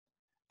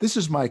This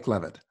is Mike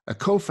Levitt, a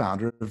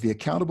co-founder of the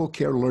Accountable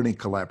Care Learning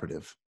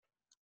Collaborative.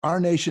 Our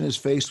nation is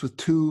faced with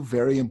two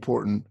very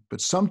important,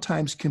 but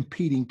sometimes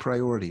competing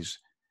priorities.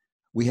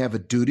 We have a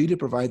duty to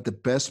provide the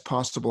best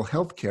possible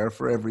health care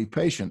for every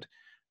patient,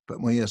 but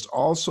we must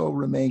also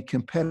remain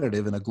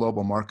competitive in a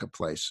global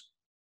marketplace.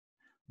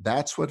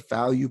 That's what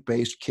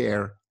value-based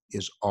care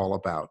is all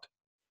about.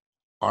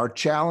 Our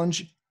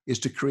challenge is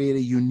to create a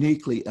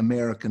uniquely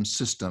American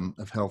system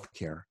of health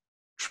care.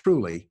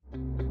 Truly,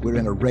 we're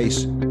in a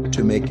race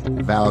to make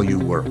value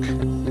work.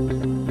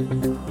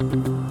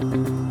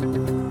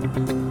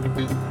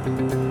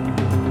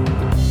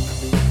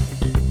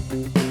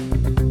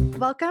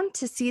 Welcome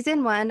to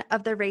Season 1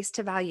 of The Race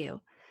to Value,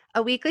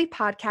 a weekly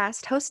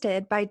podcast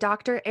hosted by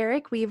Dr.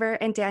 Eric Weaver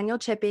and Daniel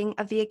Chipping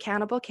of the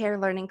Accountable Care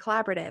Learning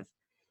Collaborative.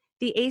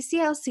 The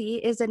ACLC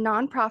is a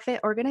nonprofit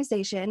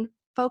organization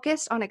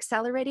focused on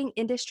accelerating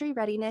industry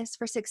readiness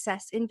for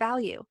success in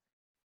value.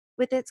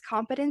 With its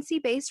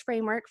competency-based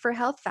framework for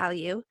health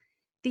value,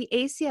 the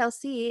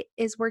ACLC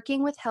is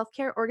working with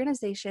healthcare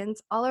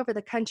organizations all over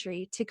the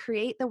country to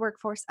create the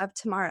workforce of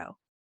tomorrow.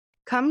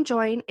 Come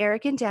join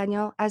Eric and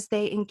Daniel as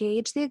they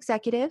engage the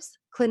executives,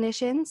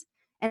 clinicians,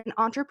 and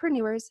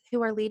entrepreneurs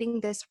who are leading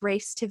this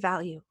race to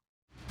value.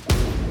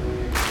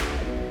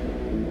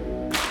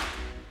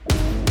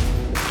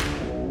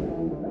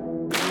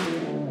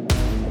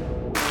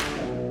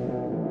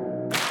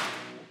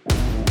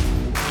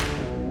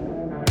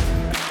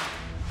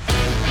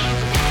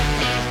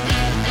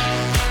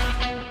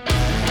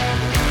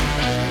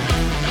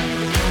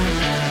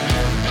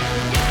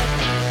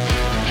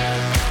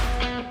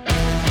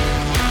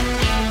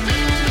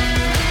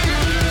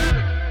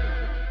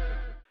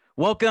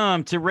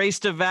 Welcome to Race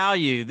to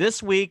Value.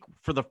 This week,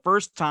 for the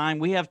first time,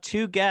 we have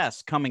two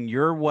guests coming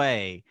your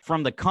way.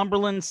 From the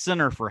Cumberland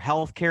Center for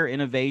Healthcare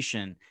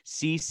Innovation,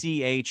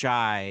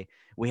 CCHI,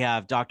 we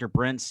have Dr.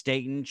 Brent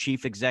Staton,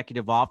 Chief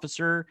Executive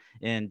Officer,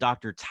 and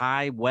Dr.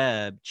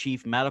 Webb,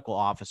 Chief Medical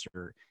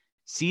Officer.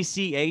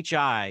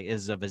 CCHI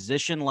is a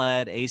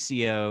physician-led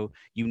ACO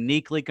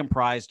uniquely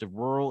comprised of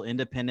rural,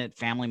 independent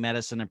family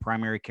medicine and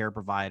primary care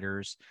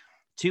providers,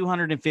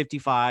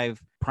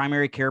 255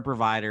 primary care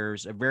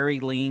providers, a very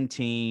lean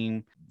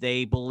team.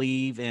 They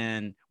believe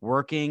in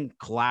working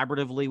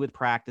collaboratively with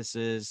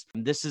practices.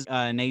 This is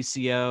an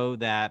ACO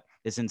that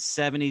is in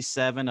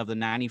 77 of the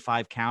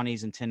 95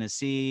 counties in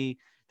Tennessee.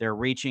 They're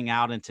reaching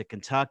out into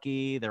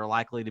Kentucky. They're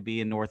likely to be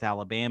in North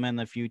Alabama in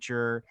the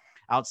future.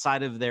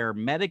 Outside of their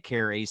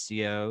Medicare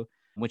ACO,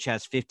 which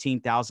has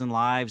 15,000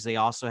 lives. They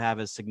also have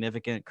a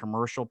significant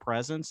commercial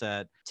presence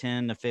at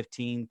 10 to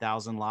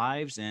 15,000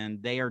 lives,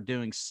 and they are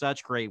doing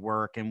such great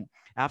work. And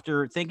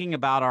after thinking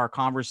about our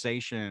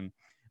conversation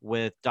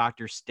with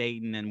Dr.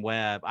 Staton and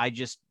Webb,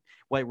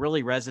 what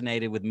really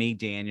resonated with me,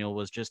 Daniel,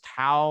 was just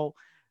how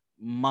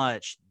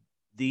much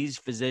these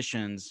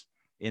physicians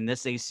in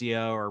this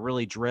ACO are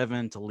really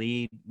driven to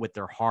lead with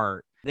their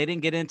heart. They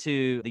didn't get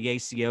into the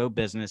ACO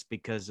business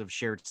because of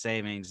shared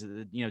savings.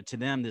 You know, to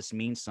them, this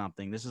means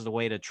something. This is a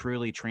way to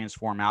truly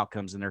transform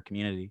outcomes in their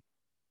community.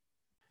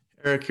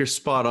 Eric, you're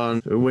spot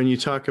on. When you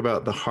talk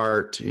about the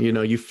heart,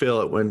 you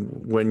feel it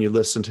when you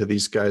listen to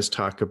these guys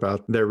talk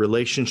about their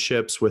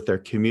relationships with their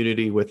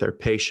community, with their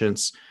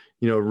patients.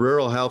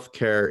 Rural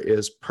healthcare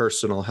is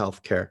personal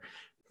healthcare.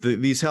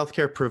 These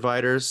healthcare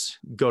providers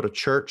go to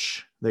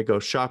church, they go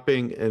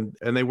shopping, and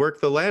they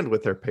work the land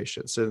with their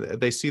patients. And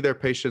they see their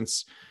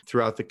patients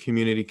throughout the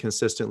community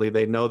consistently.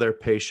 They know their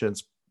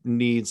patients'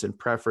 needs and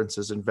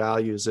preferences and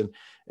values. And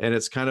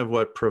it's kind of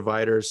what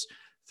providers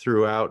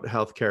throughout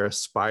healthcare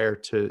aspire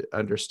to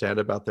understand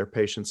about their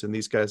patients. And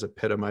these guys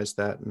epitomize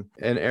that.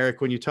 And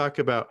Eric, when you talk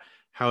about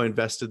how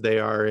invested they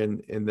are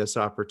in this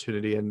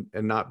opportunity and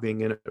not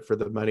being in it for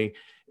the money,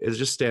 it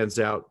just stands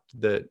out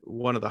that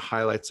one of the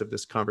highlights of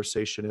this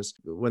conversation is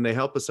when they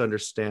help us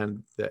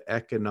understand the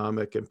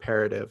economic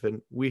imperative.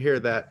 And we hear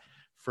that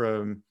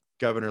from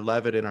Governor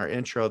Levitt in our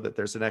intro, that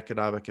there's an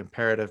economic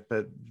imperative,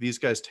 but these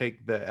guys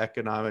take the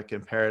economic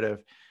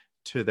imperative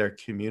to their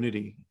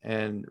community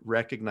and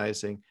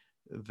recognizing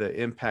the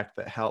impact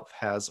that health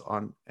has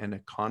on an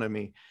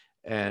economy,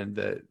 and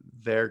that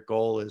their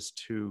goal is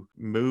to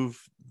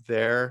move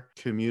their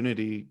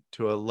community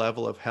to a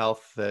level of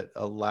health that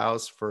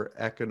allows for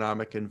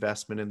economic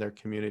investment in their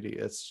community.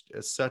 It's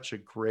such a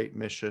great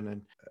mission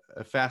and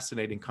a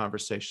fascinating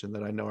conversation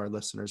that I know our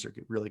listeners are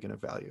really going to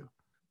value.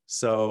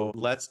 So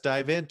let's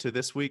dive into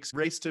this week's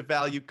Race to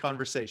Value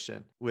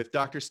conversation with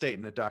Dr.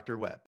 Staton and Dr.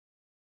 Webb.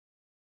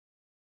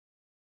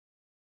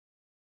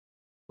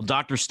 Well,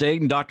 Dr.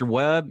 Staton, Dr.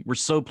 Webb, we're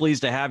so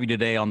pleased to have you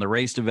today on the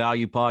Race to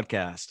Value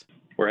podcast.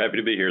 We're happy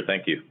to be here.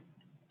 Thank you.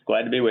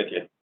 Glad to be with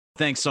you.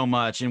 Thanks so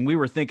much. And we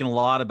were thinking a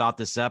lot about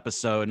this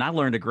episode, and I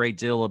learned a great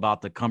deal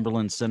about the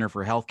Cumberland Center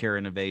for Healthcare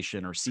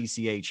Innovation, or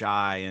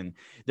CCHI. And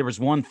there was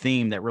one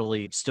theme that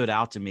really stood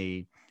out to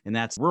me, and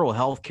that's rural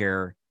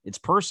healthcare. It's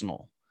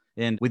personal.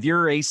 And with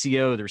your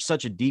ACO, there's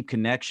such a deep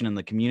connection in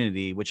the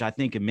community, which I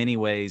think in many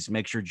ways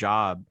makes your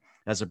job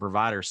as a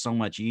provider so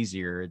much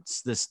easier.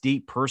 It's this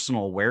deep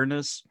personal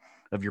awareness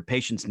of your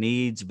patient's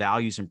needs,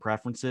 values, and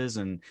preferences.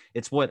 And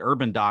it's what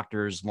urban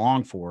doctors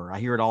long for. I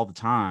hear it all the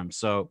time.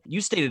 So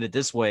you stated it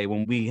this way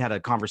when we had a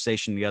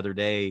conversation the other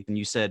day, and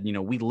you said,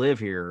 we live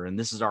here and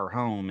this is our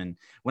home. And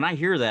when I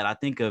hear that, I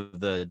think of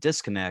the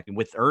disconnect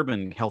with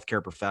urban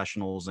healthcare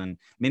professionals in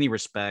many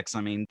respects.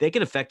 I mean, they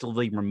can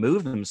effectively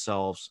remove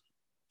themselves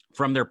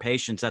from their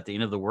patients at the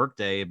end of the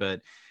workday.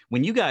 But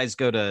when you guys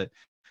go to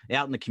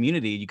out in the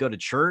community, you go to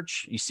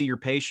church, you see your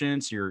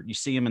patients, you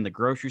see them in the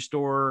grocery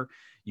store,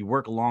 you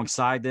work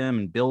alongside them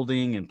in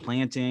building and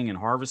planting and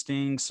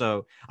harvesting.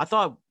 So I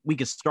thought we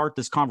could start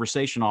this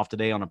conversation off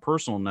today on a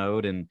personal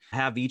note and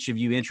have each of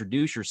you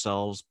introduce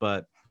yourselves,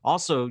 but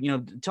also,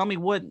 tell me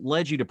what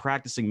led you to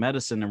practicing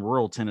medicine in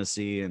rural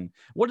Tennessee, and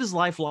what is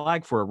life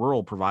like for a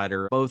rural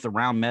provider, both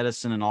around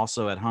medicine and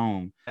also at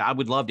home? I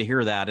would love to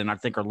hear that, and I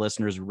think our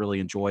listeners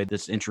really enjoyed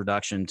this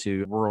introduction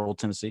to rural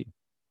Tennessee.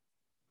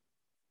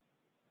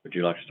 Would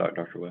you like to start,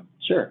 Dr. Webb?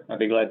 Sure, I'd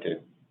be glad to.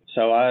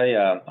 So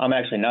I'm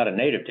actually not a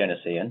native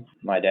Tennessean.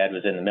 My dad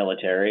was in the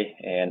military,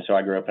 and so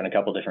I grew up in a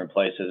couple different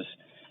places,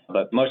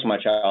 but most of my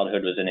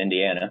childhood was in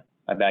Indiana.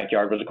 My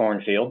backyard was a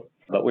cornfield,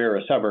 but we were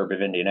a suburb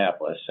of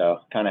Indianapolis, so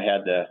kind of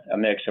had a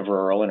mix of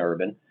rural and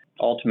urban.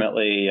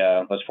 Ultimately,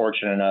 was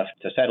fortunate enough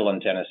to settle in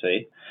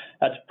Tennessee.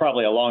 That's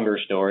probably a longer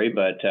story,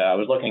 but I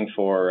was looking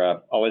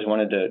for, always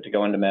wanted to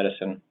go into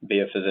medicine, be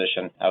a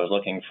physician. I was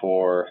looking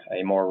for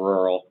a more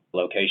rural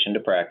location to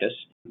practice.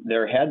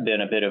 There had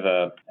been a bit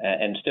of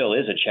and still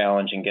is a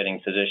challenge in getting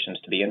physicians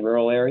to be in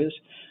rural areas.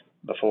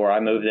 Before I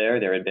moved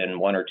there had been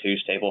one or two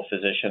stable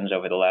physicians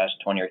over the last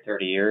 20 or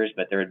 30 years,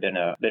 but there had been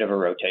a bit of a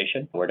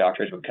rotation where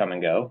doctors would come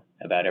and go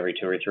about every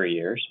 2 or 3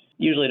 years,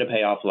 usually to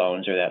pay off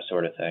loans or that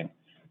sort of thing.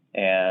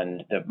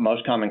 And the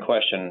most common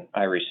question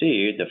I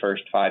received the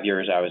first 5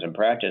 years I was in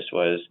practice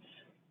was,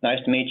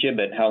 "Nice to meet you,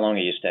 but how long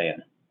are you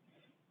staying?"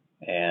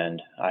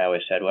 And I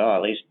always said, "Well, I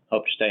at least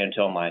hope to stay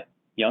until my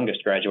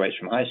youngest graduates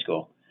from high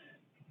school."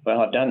 Well,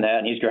 I've done that,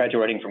 and he's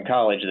graduating from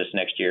college this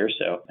next year,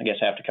 so I guess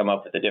I have to come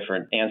up with a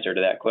different answer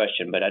to that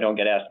question, but I don't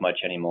get asked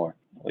much anymore.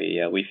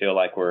 We feel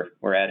like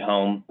we're at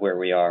home where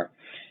we are.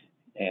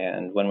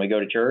 And when we go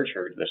to church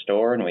or to the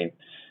store and we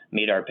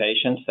meet our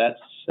patients,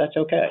 that's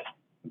okay,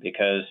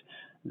 because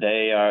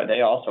they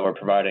also are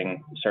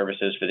providing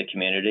services for the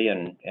community,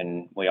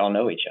 and we all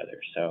know each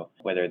other. So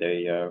whether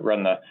they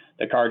run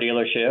the car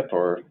dealership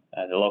or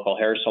the local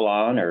hair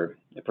salon or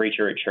the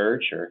preacher at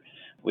church, or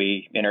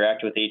we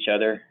interact with each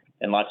other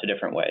in lots of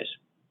different ways.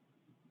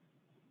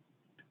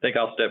 I think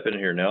I'll step in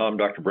here now. I'm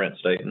Dr. Brent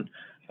Staton.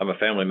 I'm a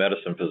family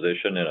medicine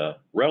physician in a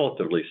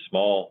relatively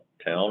small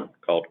town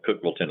called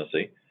Cookeville,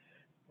 Tennessee.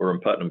 We're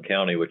in Putnam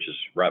County, which is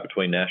right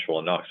between Nashville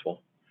and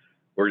Knoxville.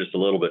 We're just a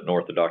little bit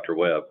north of Dr.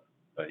 Webb.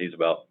 He's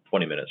about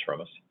 20 minutes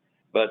from us.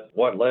 But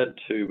what led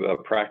to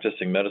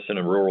practicing medicine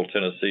in rural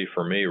Tennessee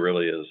for me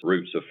really is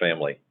roots of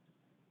family.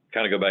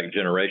 Kind of go back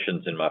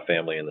generations in my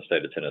family in the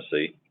state of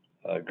Tennessee.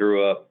 I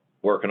grew up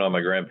working on my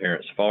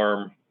grandparents'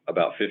 farm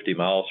about 50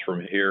 miles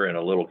from here in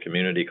a little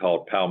community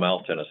called Pall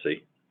Mall,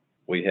 Tennessee.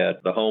 We had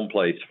the home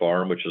place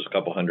farm, which is a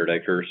couple hundred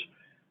acres,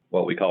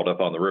 what we called up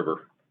on the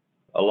river.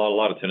 A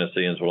lot of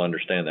Tennesseans will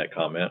understand that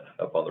comment,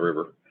 up on the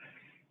river.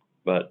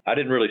 But I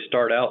didn't really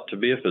start out to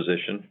be a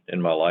physician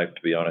in my life,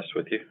 to be honest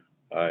with you.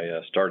 I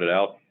started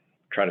out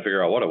trying to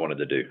figure out what I wanted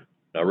to do.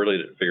 I really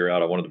didn't figure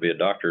out I wanted to be a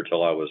doctor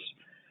until I was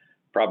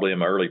probably in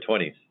my early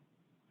 20s.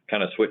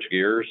 Kind of switched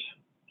gears,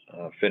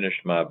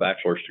 finished my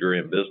bachelor's degree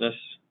in business,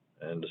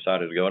 and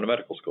decided to go into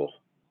medical school.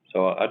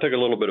 So I took a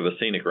little bit of a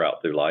scenic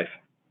route through life.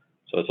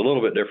 So it's a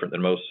little bit different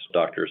than most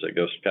doctors that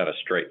go kind of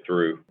straight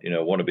through,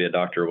 want to be a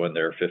doctor when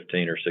they're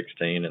 15 or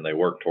 16 and they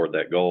work toward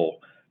that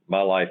goal.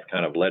 My life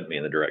kind of led me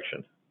in the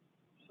direction.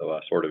 So I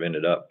sort of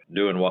ended up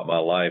doing what my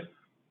life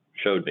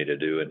showed me to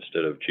do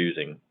instead of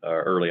choosing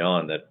early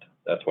on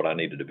that's what I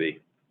needed to be.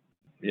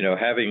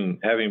 Having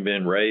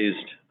been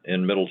raised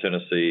in Middle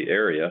Tennessee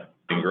area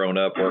and grown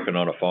up working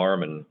on a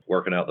farm and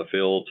working out in the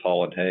fields,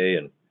 hauling hay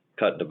and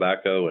cutting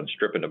tobacco and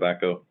stripping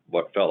tobacco,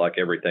 what felt like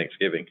every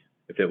Thanksgiving.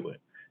 It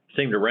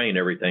seemed to rain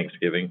every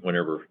Thanksgiving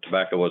whenever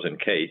tobacco was in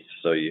case.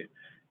 So you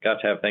got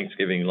to have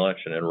Thanksgiving lunch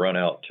and then run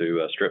out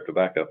to strip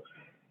tobacco.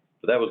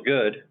 But that was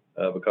good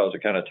because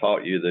it kind of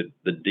taught you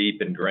the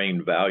deep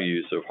ingrained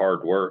values of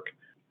hard work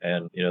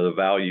and, the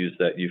values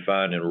that you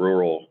find in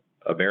rural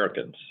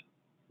Americans,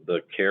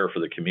 the care for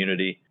the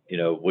community.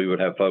 We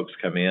would have folks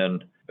come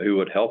in who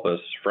would help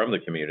us from the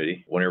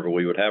community whenever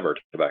we would have our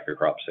tobacco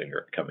crop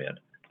singer come in.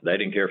 They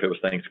didn't care if it was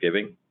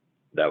Thanksgiving.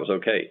 That was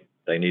okay.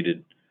 They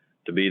needed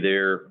to be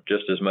there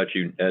just as much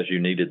as you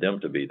needed them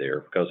to be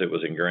there because it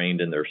was ingrained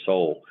in their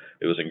soul.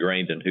 It was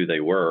ingrained in who they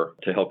were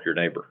to help your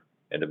neighbor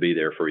and to be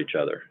there for each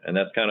other. And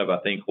that's kind of, I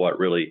think, what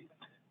really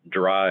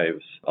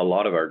drives a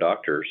lot of our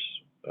doctors,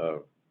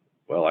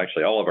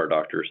 actually all of our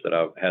doctors that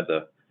I've had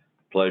the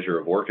pleasure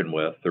of working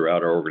with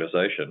throughout our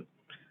organization,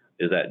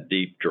 is that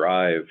deep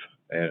drive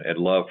and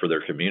love for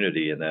their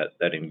community and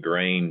that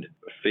ingrained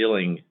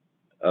feeling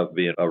of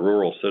being a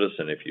rural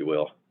citizen, if you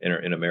will,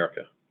 in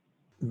America.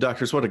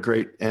 Doctors, what a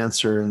great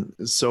answer, and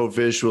so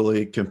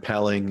visually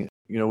compelling.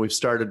 We've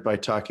started by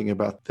talking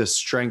about the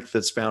strength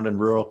that's found in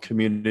rural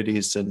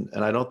communities, and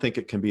I don't think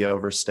it can be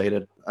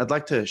overstated. I'd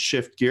like to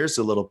shift gears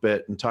a little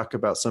bit and talk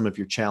about some of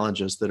your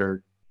challenges that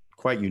are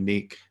quite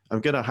unique. I'm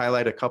going to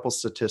highlight a couple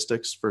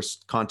statistics for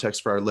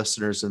context for our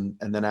listeners and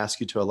then ask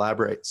you to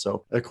elaborate.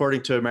 So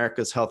according to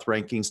America's Health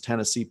Rankings,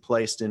 Tennessee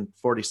placed in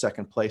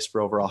 42nd place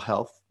for overall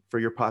health for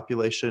your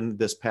population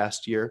this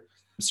past year.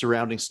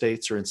 Surrounding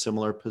states are in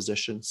similar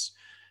positions.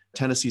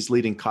 Tennessee's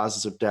leading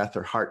causes of death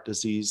are heart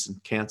disease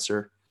and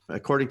cancer.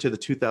 According to the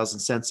 2000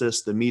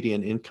 census, the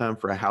median income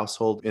for a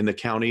household in the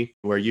county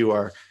where you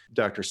are,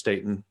 Dr.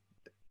 Staton,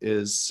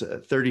 is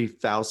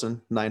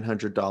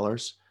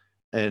 $30,900,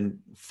 and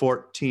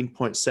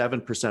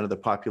 14.7% of the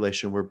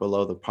population were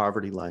below the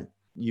poverty line.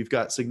 You've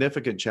got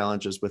significant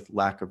challenges with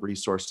lack of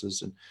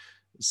resources, and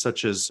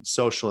such as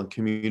social and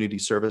community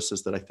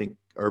services that I think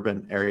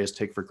urban areas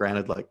take for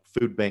granted, like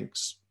food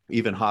banks,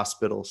 even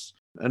hospitals.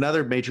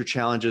 Another major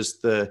challenge is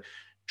the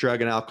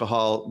drug and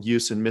alcohol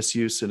use and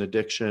misuse and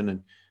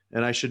addiction.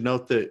 And I should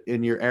note that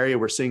in your area,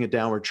 we're seeing a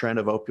downward trend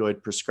of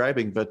opioid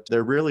prescribing, but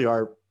there really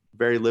are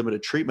very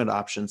limited treatment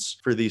options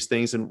for these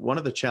things. And one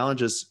of the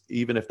challenges,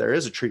 even if there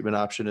is a treatment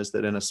option, is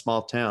that in a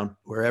small town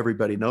where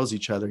everybody knows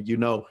each other, you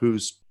know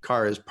whose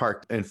car is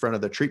parked in front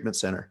of the treatment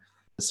center.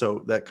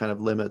 So that kind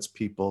of limits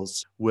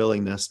people's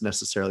willingness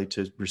necessarily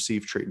to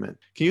receive treatment.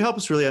 Can you help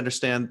us really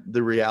understand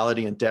the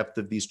reality and depth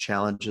of these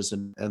challenges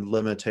and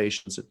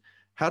limitations?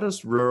 How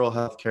does rural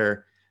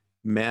healthcare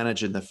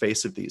manage in the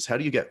face of these? How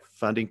do you get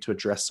funding to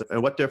address them?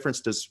 And what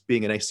difference does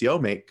being an ACO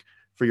make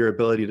for your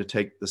ability to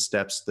take the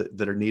steps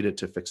that are needed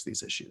to fix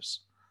these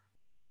issues?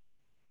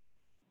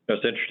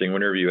 It's interesting.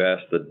 Whenever you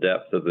ask the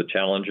depth of the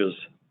challenges,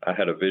 I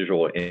had a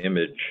visual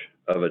image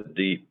of a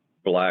deep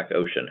black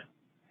ocean,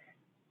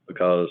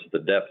 because the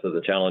depth of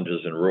the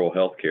challenges in rural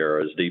healthcare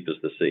are as deep as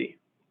the sea.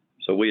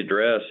 So we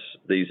address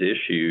these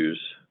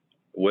issues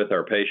with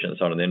our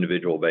patients on an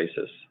individual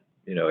basis.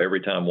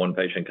 Every time one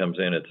patient comes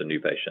in, it's a new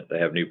patient. They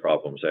have new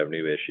problems, they have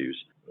new issues.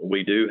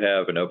 We do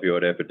have an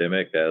opioid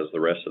epidemic, as the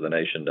rest of the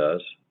nation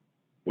does.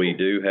 We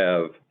do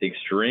have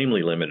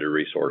extremely limited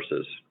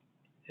resources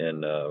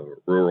in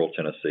rural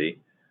Tennessee.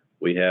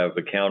 We have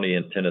a county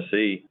in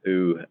Tennessee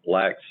who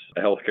lacks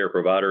a healthcare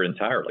provider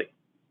entirely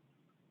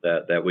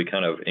that we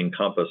kind of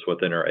encompass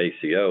within our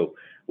ACO.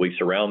 We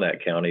surround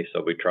that county,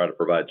 so we try to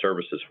provide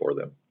services for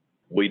them.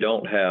 We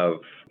don't have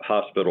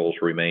hospitals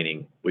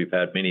remaining. We've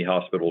had many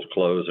hospitals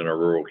close in our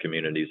rural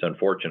communities,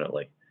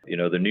 unfortunately.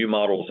 The new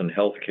models in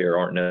healthcare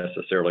aren't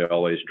necessarily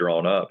always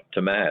drawn up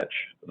to match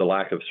the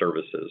lack of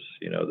services.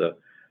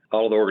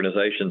 All the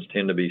organizations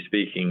tend to be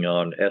speaking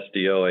on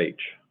SDOH,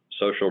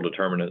 social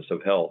determinants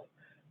of health.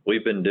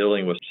 We've been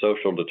dealing with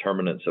social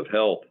determinants of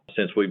health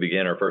since we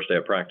began our first day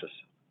of practice.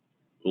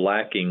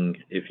 Lacking,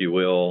 if you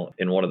will,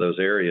 in one of those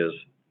areas,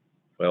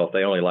 well, if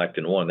they only lacked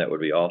in one, that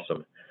would be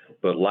awesome.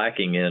 But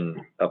lacking in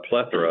a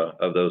plethora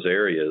of those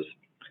areas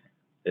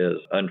is,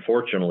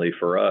 unfortunately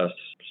for us,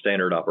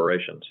 standard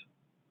operations.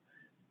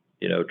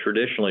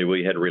 Traditionally,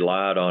 we had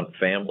relied on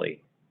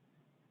family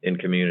in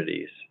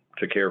communities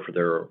to care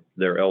for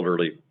their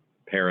elderly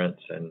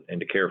parents and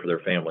to care for their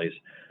families.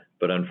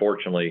 But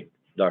unfortunately,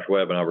 Dr.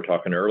 Webb and I were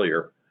talking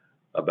earlier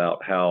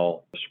about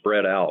how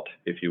spread out,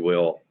 if you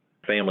will,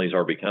 families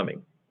are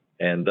becoming.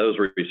 And those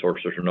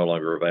resources are no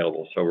longer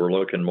available. So we're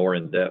looking more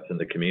in depth in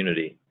the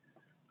community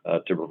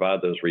to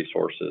provide those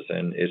resources.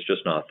 And it's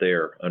just not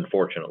there,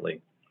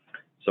 unfortunately.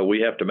 So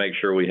we have to make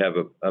sure we have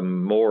a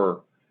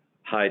more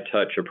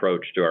high-touch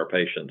approach to our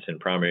patients in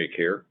primary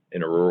care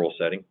in a rural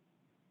setting.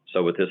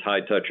 So with this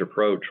high-touch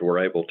approach,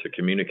 we're able to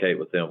communicate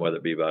with them, whether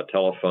it be by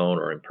telephone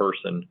or in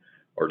person,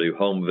 or do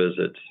home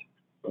visits.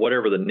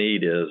 Whatever the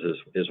need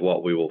is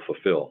what we will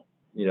fulfill.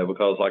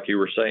 Because like you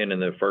were saying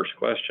in the first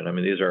question,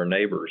 these are our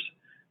neighbors.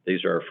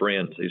 These are our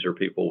friends. These are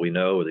people we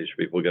know. These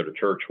are people we go to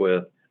church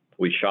with,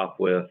 we shop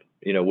with,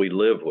 we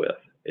live with.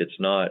 It's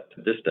not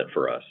distant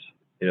for us.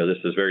 This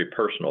is very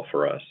personal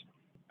for us.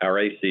 Our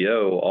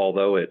ACO,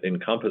 although it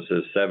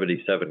encompasses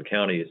 77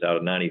 counties out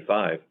of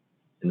 95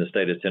 in the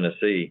state of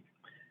Tennessee,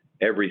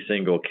 every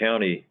single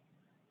county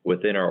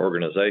within our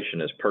organization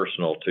is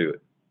personal to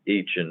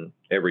each and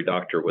every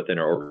doctor within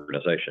our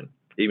organization,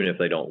 even if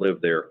they don't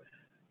live there,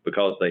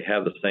 because they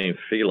have the same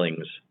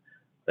feelings,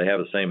 they have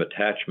the same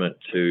attachment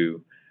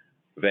to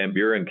Van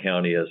Buren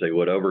County as they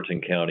would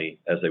Overton County,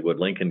 as they would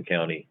Lincoln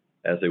County,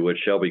 as they would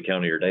Shelby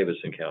County or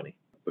Davidson County,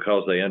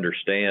 because they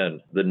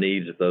understand the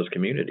needs of those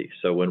communities.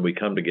 So when we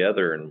come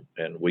together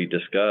and we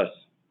discuss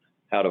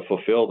how to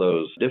fulfill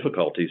those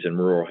difficulties in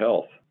rural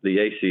health, the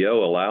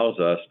ACO allows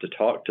us to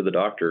talk to the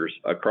doctors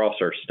across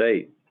our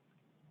state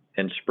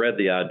and spread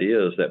the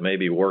ideas that may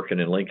be working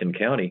in Lincoln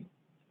County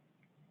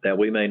that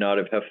we may not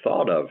have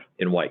thought of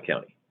in White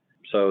County.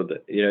 So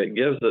it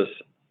gives us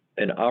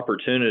an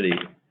opportunity.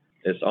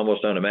 It's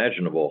almost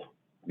unimaginable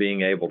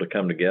being able to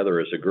come together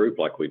as a group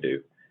like we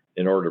do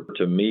in order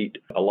to meet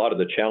a lot of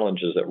the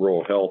challenges that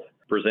rural health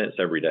presents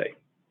every day.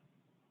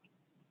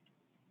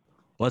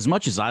 Well, as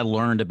much as I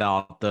learned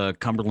about the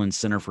Cumberland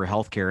Center for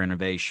Healthcare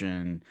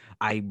Innovation,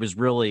 I was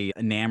really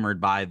enamored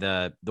by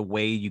the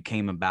way you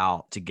came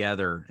about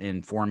together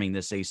in forming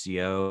this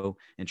ACO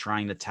and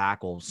trying to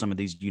tackle some of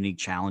these unique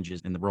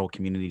challenges in the rural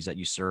communities that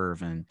you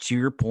serve. And to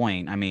your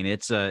point, I mean,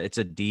 it's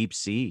a deep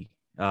sea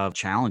of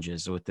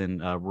challenges within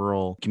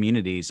rural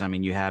communities. I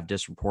mean, you have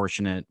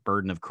disproportionate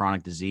burden of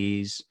chronic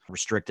disease,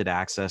 restricted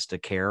access to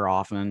care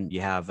often.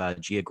 You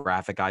have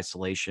geographic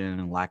isolation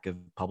and lack of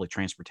public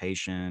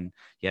transportation.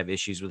 You have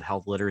issues with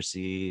health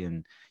literacy,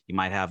 and you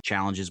might have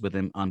challenges with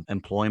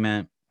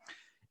employment.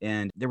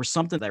 And there was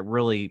something that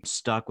really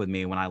stuck with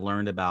me when I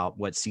learned about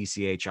what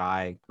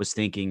CCHI was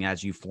thinking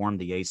as you formed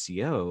the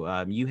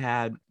ACO. You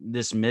had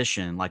this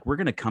mission, like, we're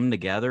going to come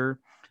together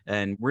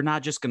and we're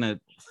not just going to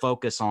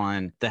focus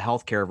on the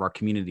healthcare of our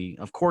community.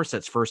 Of course,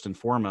 that's first and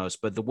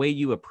foremost, but the way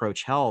you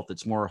approach health,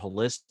 it's more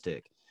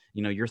holistic.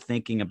 You know, you're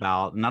thinking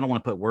about, and I don't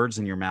want to put words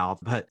in your mouth,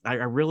 but I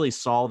really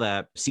saw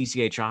that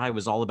CCHI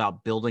was all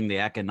about building the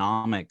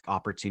economic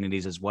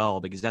opportunities as well,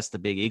 because that's the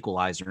big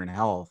equalizer in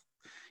health.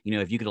 You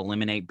know, if you could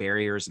eliminate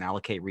barriers and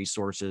allocate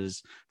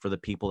resources for the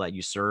people that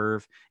you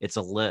serve, it's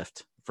a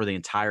lift for the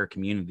entire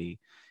community.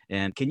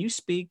 And can you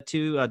speak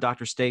to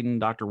Dr. Staton,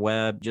 Dr.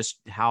 Webb,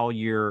 just how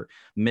your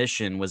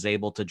mission was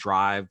able to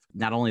drive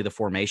not only the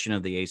formation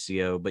of the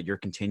ACO, but your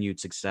continued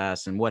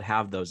success, and what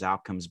have those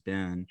outcomes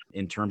been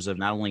in terms of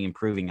not only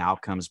improving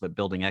outcomes, but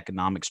building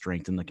economic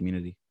strength in the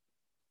community?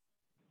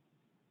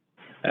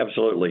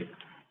 Absolutely.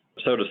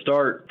 So to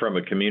start from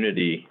a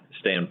community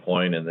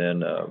standpoint, and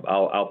then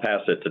I'll pass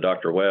it to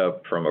Dr.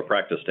 Webb from a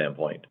practice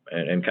standpoint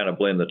and kind of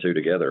blend the two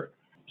together.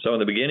 So in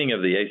the beginning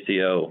of the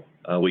ACO,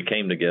 we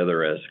came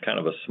together as kind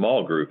of a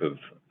small group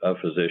of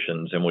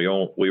physicians, and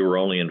we were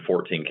only in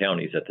 14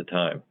 counties at the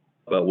time.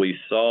 But we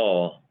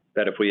saw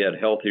that if we had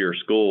healthier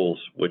schools,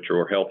 which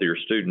were healthier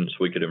students,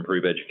 we could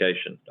improve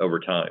education over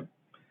time.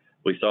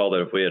 We saw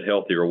that if we had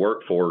healthier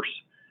workforce,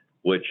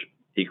 which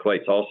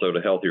equates also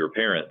to healthier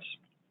parents,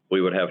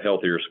 we would have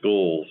healthier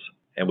schools,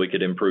 and we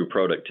could improve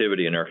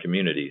productivity in our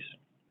communities.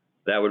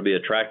 That would be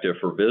attractive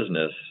for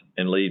business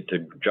and lead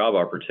to job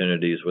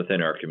opportunities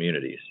within our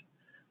communities.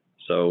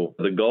 So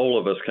the goal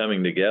of us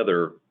coming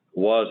together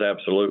was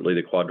absolutely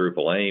the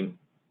quadruple aim,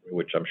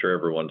 which I'm sure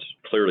everyone's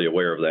clearly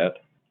aware of that.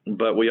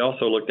 But we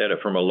also looked at it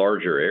from a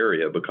larger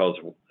area because,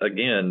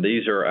 again,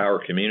 these are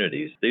our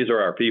communities. These are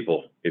our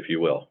people, if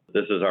you will.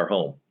 This is our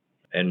home.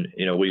 And,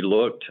 you know, we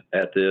looked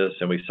at this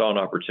and we saw an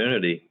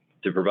opportunity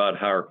to provide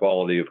higher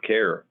quality of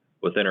care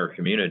within our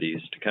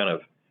communities, to kind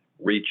of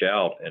reach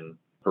out and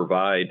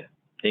provide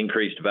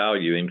increased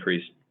value,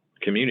 increased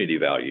community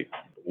value,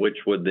 which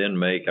would then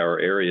make our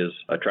areas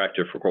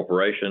attractive for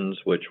corporations,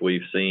 which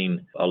we've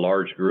seen a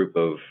large group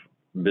of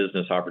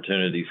business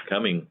opportunities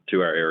coming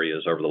to our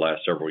areas over the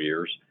last several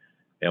years.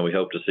 And we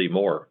hope to see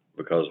more,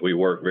 because we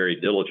work very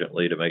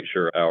diligently to make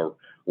sure our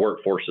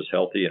workforce is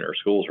healthy and our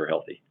schools are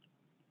healthy.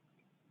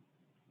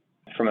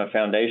 From a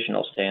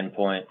foundational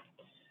standpoint,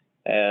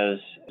 as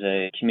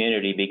the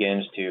community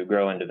begins to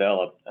grow and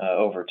develop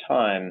over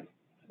time,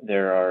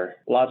 there are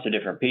lots of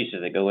different pieces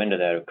that go into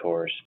that, of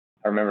course.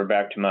 I remember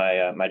back to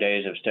my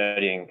days of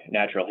studying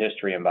natural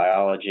history and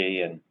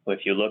biology, and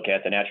if you look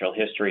at the natural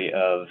history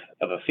of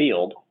a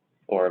field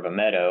or of a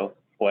meadow,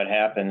 what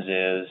happens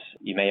is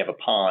you may have a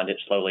pond, it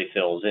slowly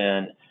fills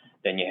in,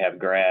 then you have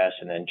grass,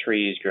 and then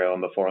trees grow,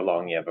 and before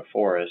long you have a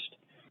forest.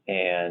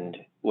 And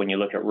when you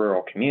look at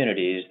rural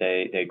communities,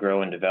 they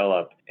grow and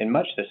develop in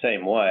much the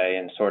same way,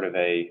 in sort of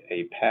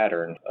a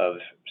pattern of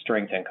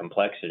strength and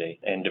complexity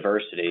and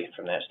diversity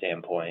from that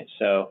standpoint.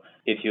 So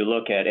if you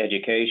look at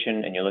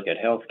education and you look at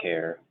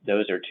healthcare,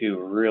 those are two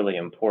really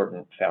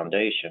important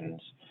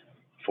foundations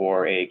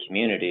for a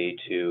community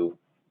to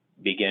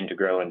begin to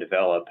grow and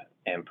develop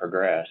and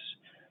progress.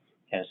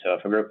 And so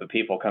if a group of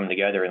people come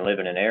together and live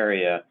in an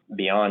area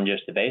beyond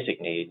just the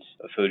basic needs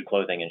of food,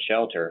 clothing, and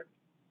shelter,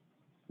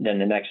 then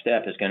the next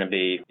step is going to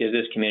be, is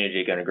this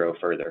community going to grow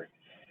further?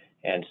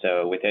 And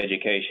so with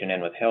education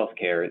and with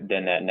healthcare,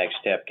 then that next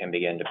step can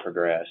begin to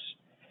progress.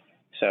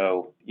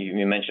 So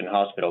you mentioned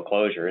hospital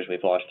closures.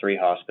 We've lost 3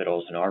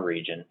 hospitals in our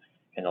region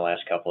in the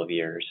last couple of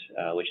years,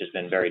 which has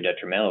been very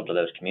detrimental to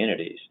those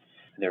communities.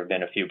 There have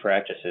been a few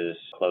practices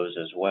closed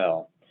as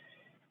well.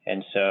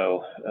 And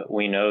so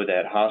we know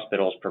that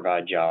hospitals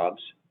provide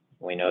jobs.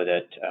 We know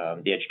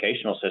that the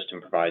educational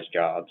system provides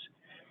jobs.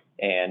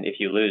 And if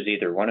you lose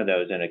either one of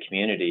those in a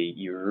community,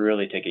 you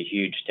really take a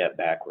huge step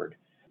backward,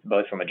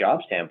 both from a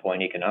job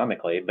standpoint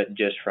economically, but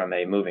just from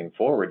a moving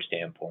forward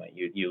standpoint,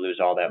 you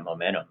lose all that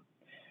momentum.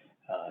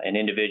 An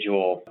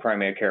individual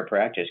primary care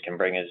practice can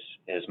bring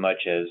as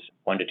much as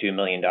 $1 to $2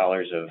 million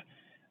of,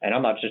 and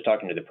I'm not just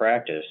talking to the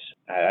practice.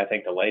 I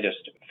think the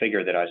latest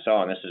figure that I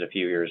saw, and this is a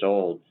few years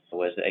old,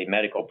 was a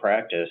medical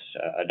practice,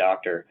 a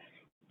doctor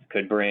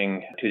could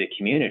bring to the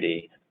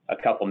community a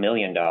couple $1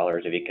 million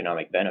of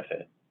economic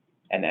benefit.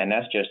 And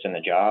that's just in the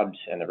jobs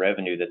and the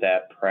revenue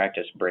that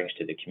practice brings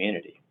to the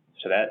community.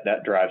 So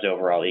that drives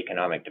overall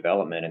economic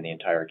development in the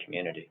entire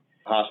community.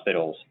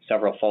 Hospitals,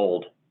 several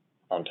fold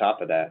on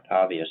top of that,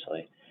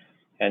 obviously.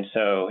 And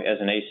so as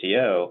an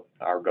ACO,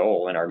 our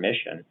goal and our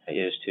mission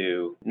is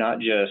to not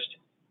just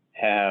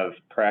have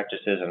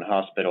practices and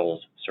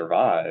hospitals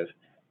survive,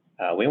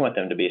 we want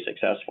them to be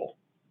successful.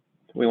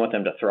 We want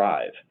them to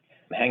thrive.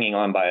 Hanging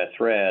on by a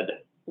thread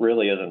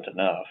really isn't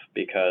enough,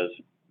 because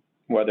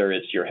whether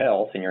it's your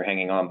health and you're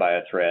hanging on by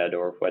a thread,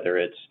 or whether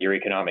it's your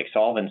economic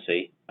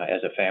solvency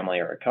as a family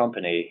or a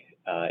company,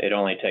 it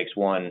only takes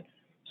one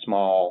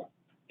small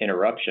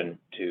interruption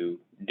to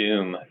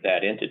doom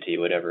that entity,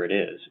 whatever it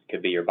is. It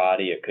could be your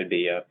body, it could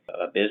be a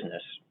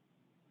business.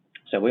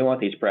 So we want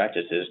these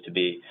practices to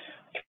be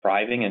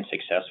thriving and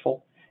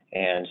successful.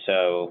 And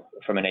so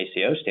from an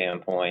ACO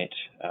standpoint,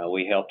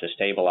 we help to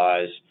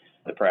stabilize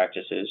the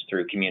practices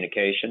through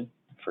communication,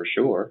 for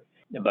sure,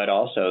 but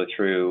also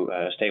through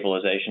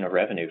stabilization of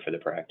revenue for the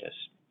practice,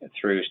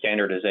 through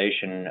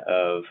standardization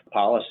of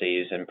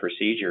policies and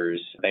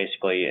procedures,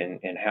 basically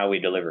in how we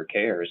deliver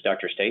care. As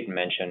Dr. Staton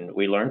mentioned,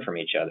 we learn from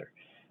each other.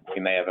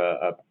 We may have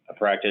a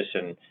practice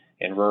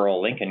in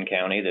rural Lincoln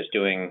County that's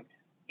doing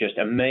just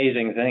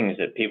amazing things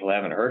that people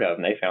haven't heard of,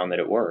 and they found that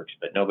it works,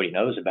 but nobody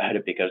knows about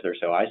it because they're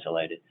so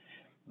isolated.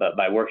 But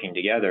by working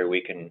together,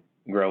 we can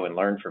grow and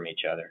learn from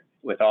each other.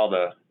 With all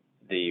the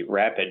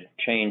rapid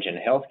change in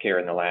healthcare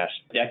in the last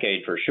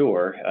decade, for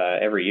sure,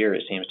 every year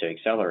it seems to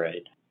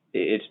accelerate.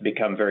 It's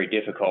become very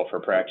difficult for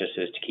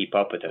practices to keep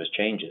up with those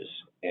changes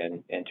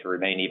and to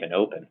remain even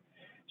open.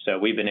 So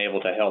we've been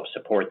able to help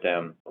support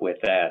them with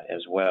that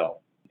as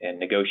well and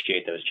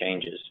negotiate those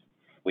changes.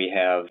 We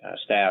have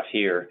staff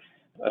here,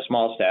 a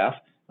small staff,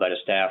 but a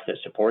staff that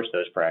supports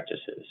those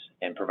practices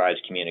and provides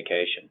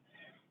communication.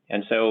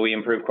 And so we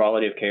improve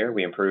quality of care,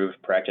 we improve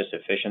practice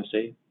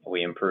efficiency,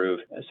 we improve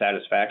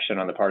satisfaction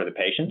on the part of the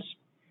patients,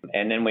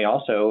 and then we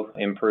also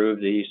improve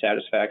the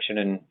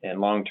satisfaction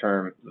and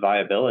long-term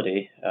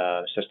viability,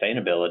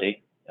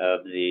 sustainability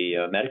of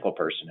the medical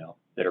personnel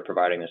that are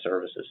providing the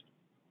services.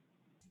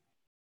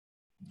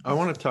 I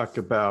want to talk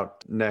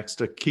about next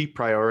a key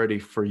priority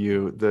for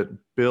you that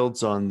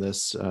builds on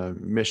this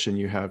mission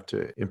you have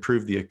to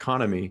improve the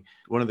economy.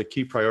 One of the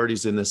key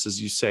priorities in this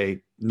is, you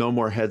say, no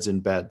more heads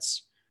in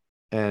beds.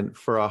 And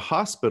for a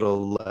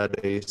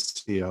hospital-led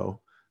ACO,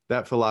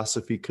 that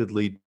philosophy could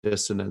lead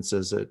dissonance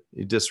as it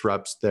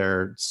disrupts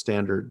their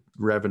standard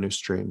revenue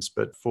streams.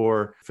 But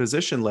for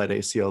physician-led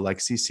ACO like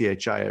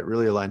CCHI, it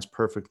really aligns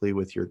perfectly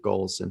with your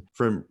goals. And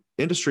from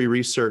industry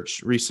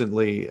research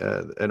recently,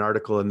 an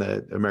article in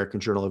the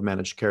American Journal of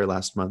Managed Care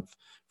last month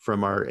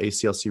from our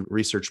ACLC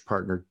research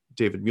partner,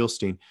 David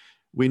Muhlstein,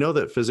 we know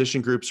that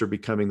physician groups are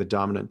becoming the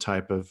dominant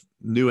type of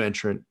new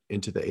entrant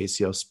into the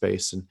ACO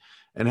space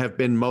and have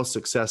been most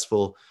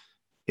successful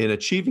in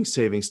achieving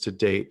savings to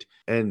date.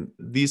 And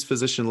these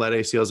physician-led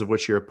ACOs, of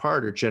which you're a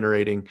part, are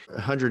generating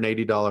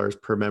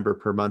 $180 per member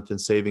per month in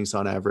savings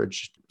on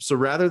average. So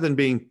rather than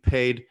being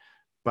paid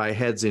by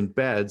heads in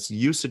beds,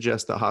 you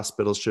suggest that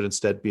hospitals should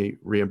instead be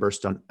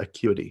reimbursed on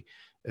acuity.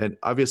 And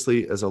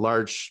obviously, as a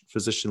large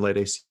physician-led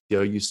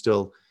ACO, you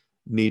still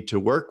need to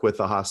work with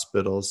the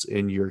hospitals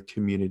in your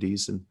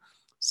communities. And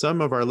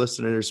some of our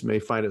listeners may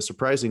find it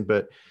surprising,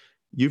 but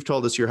you've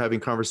told us you're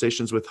having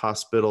conversations with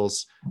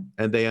hospitals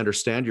and they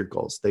understand your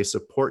goals. They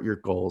support your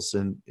goals,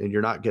 and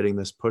you're not getting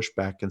this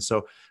pushback. And so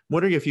I'm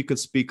wondering if you could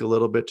speak a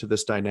little bit to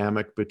this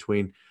dynamic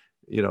between,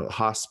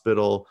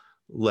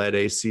 hospital-led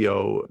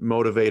ACO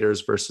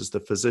motivators versus the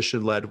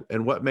physician-led,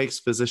 and what makes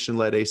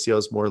physician-led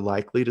ACOs more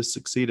likely to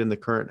succeed in the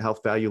current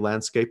health value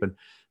landscape,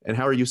 and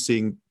how are you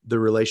seeing the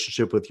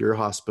relationship with your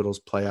hospitals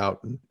play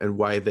out, and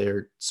why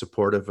they're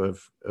supportive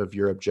of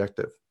your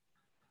objective?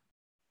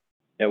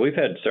 Yeah, we've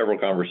had several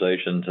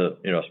conversations,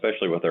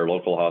 especially with our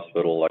local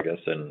hospital, I guess,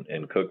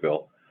 in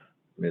Cookeville.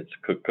 It's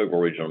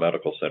Cookeville Regional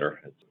Medical Center.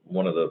 It's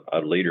one of the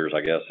leaders,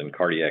 I guess, in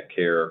cardiac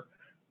care.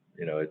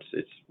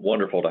 It's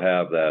wonderful to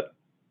have that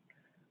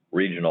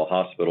regional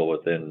hospital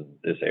within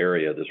this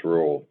area, this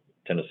rural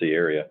Tennessee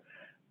area.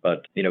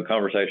 But,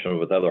 conversations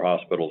with other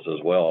hospitals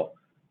as well.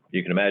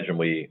 You can imagine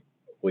we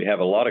have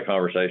a lot of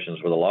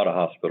conversations with a lot of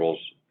hospitals,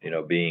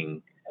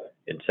 being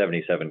in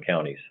 77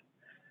 counties.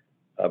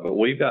 But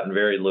we've gotten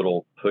very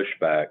little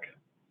pushback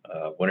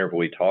whenever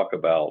we talk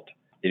about,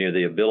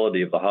 the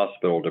ability of the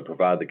hospital to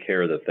provide the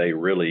care that they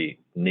really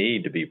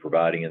need to be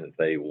providing and that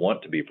they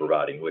want to be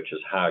providing, which is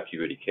high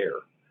acuity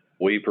care.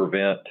 We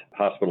prevent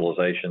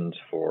hospitalizations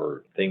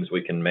for things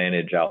we can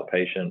manage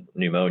outpatient,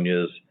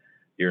 pneumonias,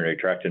 urinary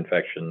tract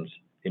infections,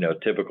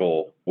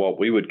 typical what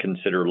we would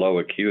consider low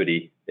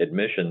acuity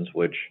admissions,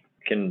 which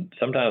can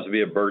sometimes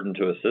be a burden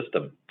to a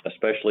system,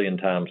 especially in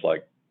times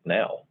like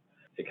now.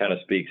 It kind of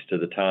speaks to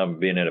the time of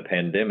being in a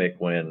pandemic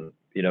when,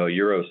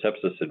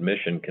 urosepsis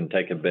admission can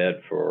take a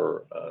bed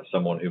for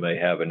someone who may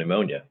have a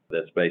pneumonia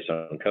that's based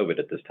on COVID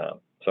at this time.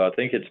 So I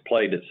think it's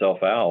played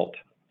itself out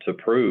to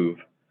prove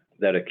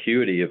that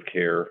acuity of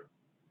care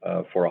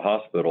for a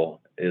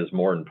hospital is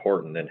more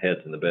important than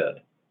heads in the bed.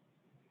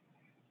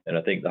 And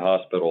I think the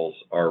hospitals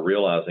are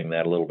realizing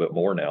that a little bit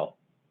more now.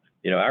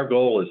 Our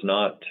goal is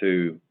not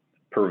to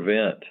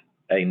prevent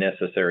a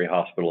necessary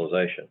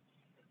hospitalization.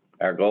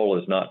 Our goal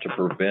is not to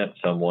prevent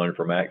someone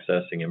from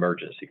accessing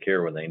emergency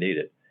care when they need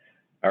it.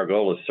 Our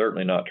goal is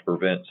certainly not to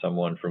prevent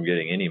someone from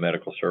getting any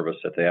medical service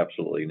that they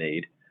absolutely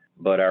need,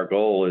 but our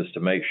goal is to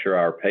make sure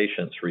our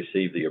patients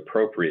receive the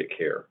appropriate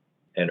care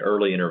and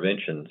early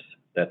interventions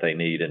that they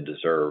need and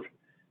deserve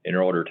in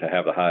order to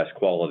have the highest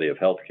quality of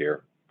health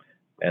care.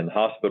 And the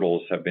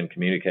hospitals have been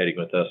communicating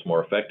with us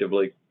more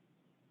effectively.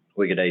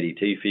 We get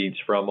ADT feeds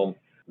from them.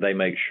 They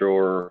make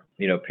sure,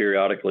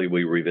 periodically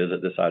we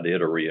revisit this idea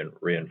to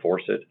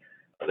reinforce it.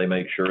 They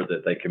make sure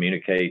that they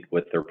communicate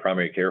with their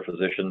primary care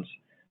physicians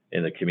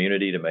in the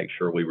community to make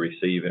sure we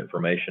receive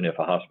information if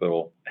a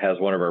hospital has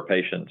one of our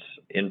patients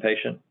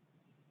inpatient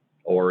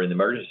or in the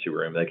emergency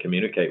room. They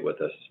communicate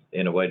with us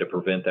in a way to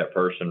prevent that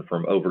person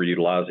from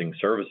overutilizing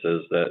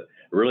services that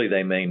really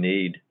they may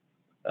need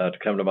to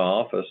come to my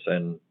office.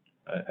 And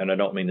I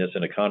don't mean this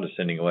in a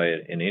condescending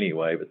way in any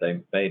way, but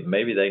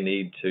maybe they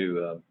need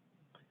to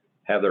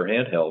have their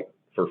hand held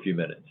for a few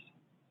minutes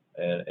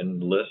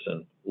and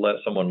listen, let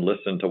someone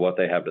listen to what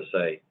they have to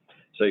say.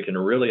 So you can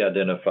really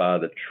identify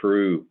the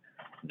true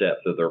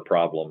depth of their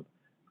problem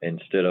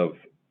instead of,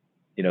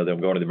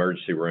 them going to the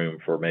emergency room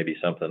for maybe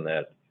something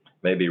that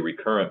may be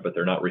recurrent, but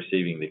they're not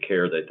receiving the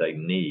care that they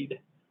need.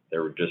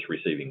 They're just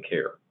receiving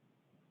care.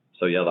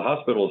 So yeah, the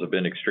hospitals have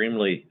been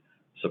extremely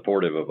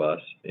supportive of us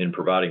in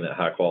providing that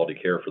high quality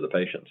care for the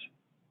patients.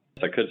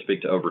 I could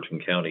speak to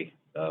Overton County,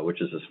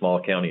 which is a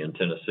small county in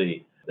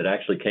Tennessee that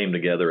actually came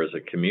together as a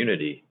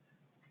community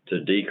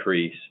to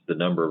decrease the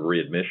number of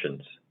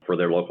readmissions for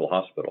their local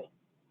hospital.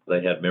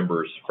 They had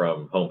members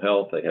from home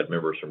health, they had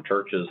members from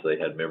churches, they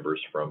had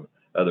members from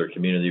other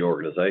community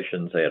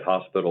organizations, they had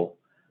hospital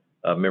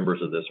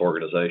members of this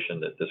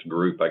organization, this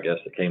group, I guess,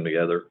 that came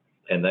together.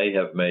 And they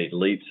have made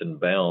leaps and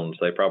bounds.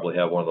 They probably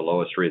have one of the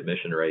lowest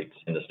readmission rates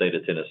in the state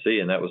of Tennessee.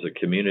 And that was a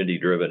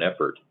community-driven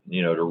effort,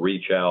 to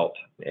reach out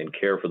and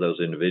care for those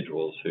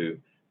individuals who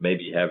may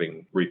be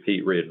having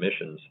repeat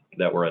readmissions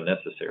that were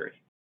unnecessary.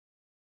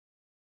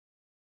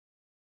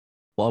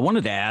 Well, I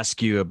wanted to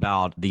ask you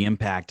about the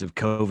impact of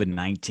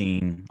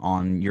COVID-19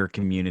 on your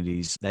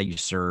communities that you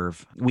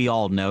serve. We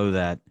all know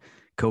that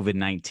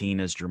COVID-19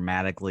 has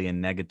dramatically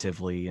and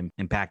negatively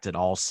impacted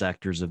all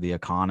sectors of the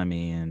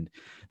economy, and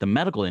the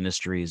medical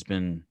industry has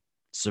been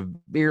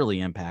severely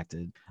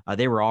impacted.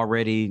 They were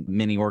already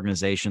many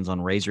organizations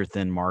on razor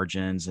thin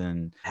margins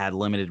and had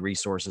limited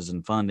resources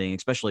and funding,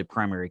 especially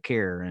primary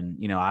care. And,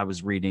 I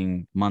was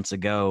reading months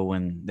ago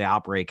when the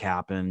outbreak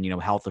happened,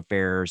 Health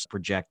Affairs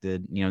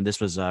projected,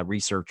 this was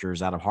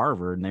researchers out of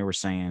Harvard, and they were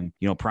saying,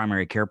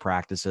 primary care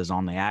practices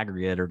on the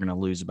aggregate are going to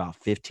lose about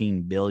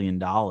 $15 billion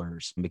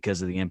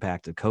because of the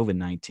impact of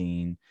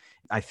COVID-19.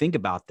 I think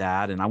about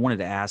that, and I wanted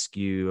to ask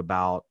you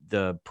about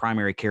the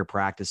primary care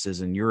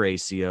practices in your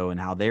ACO and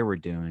how they were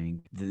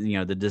doing.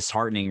 The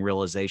disheartening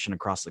realization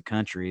across the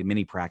country,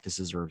 many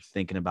practices are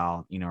thinking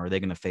about, are they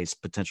going to face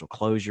potential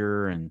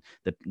closure, and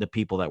the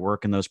people that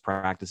work in those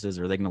practices,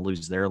 are they going to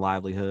lose their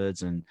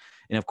livelihoods? And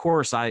of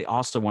course, I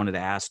also wanted to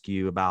ask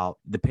you about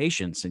the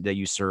patients that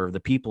you serve, the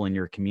people in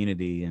your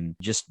community, and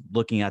just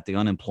looking at the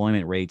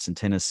unemployment rates in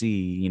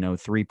Tennessee,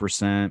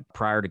 3%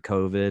 prior to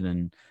COVID.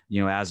 And,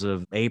 as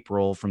of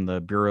April from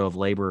the Bureau of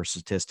Labor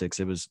Statistics,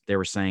 they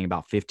were saying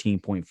about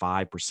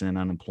 15.5%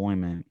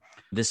 unemployment.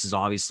 This is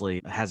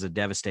obviously has a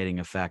devastating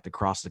effect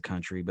across the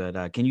country,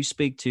 but can you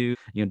speak to,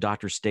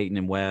 Dr. Staton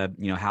and Webb,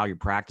 how your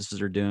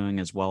practices are doing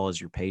as well as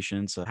your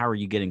patients? How are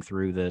you getting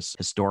through this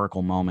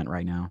historical moment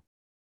right now?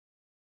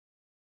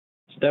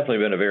 It's definitely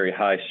been a very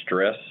high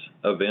stress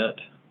event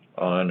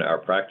on our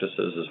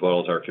practices as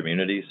well as our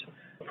communities.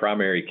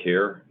 Primary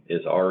care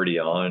is already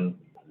on,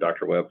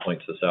 Dr. Webb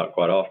points this out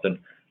quite often,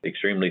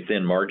 extremely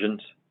thin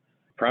margins.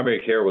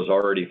 Primary care was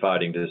already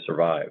fighting to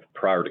survive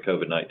prior to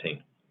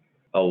COVID-19.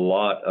 A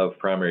lot of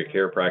primary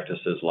care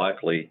practices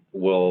likely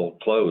will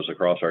close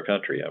across our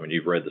country. I mean,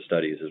 you've read the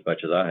studies as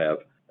much as I have.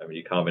 I mean,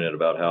 you commented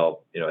about how,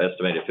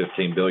 estimated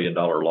 $15 billion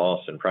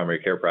loss in primary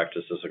care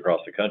practices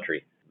across the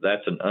country.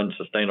 That's an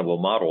unsustainable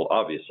model,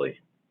 obviously.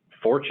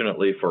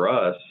 Fortunately for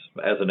us,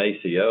 as an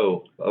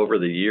ACO, over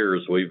the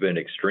years, we've been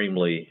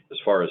extremely, as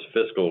far as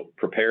fiscal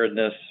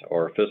preparedness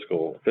or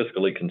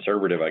fiscally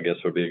conservative, I guess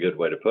would be a good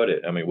way to put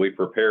it. I mean, we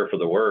prepare for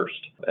the worst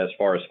as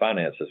far as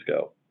finances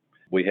go.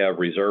 We have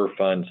reserve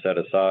funds set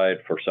aside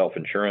for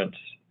self-insurance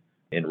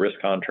in risk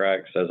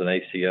contracts as an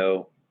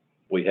ACO.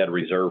 We had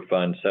reserve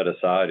funds set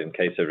aside in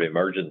case of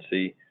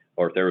emergency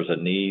or if there was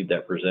a need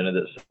that presented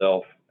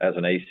itself as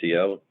an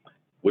ACO.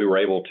 We were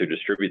able to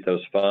distribute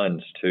those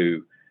funds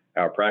to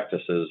our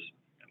practices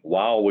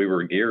while we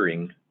were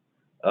gearing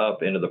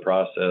up into the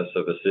process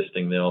of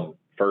assisting them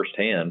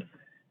firsthand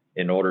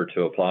in order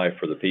to apply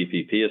for the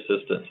PPP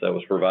assistance that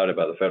was provided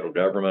by the federal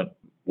government.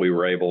 We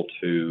were able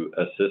to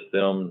assist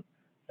them,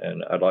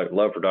 and I'd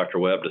love for Dr.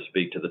 Webb to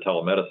speak to the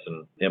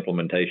telemedicine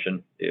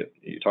implementation. If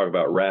you talk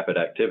about rapid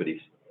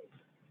activities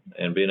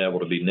and being able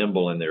to be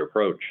nimble in their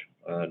approach.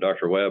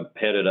 Dr. Webb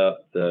headed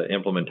up the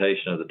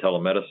implementation of the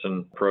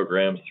telemedicine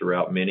programs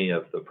throughout many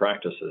of the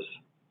practices,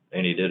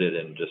 and he did it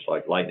in just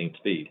like lightning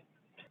speed.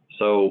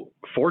 So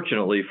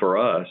fortunately for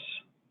us,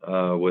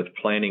 with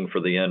planning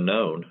for the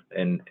unknown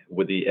and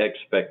with the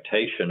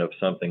expectation of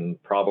something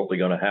probably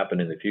going to happen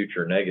in the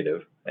future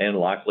negative, and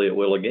likely it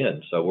will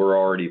again. So we're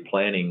already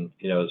planning,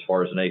 as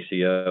far as an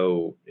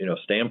ACO,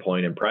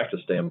 standpoint and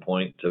practice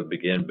standpoint, to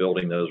begin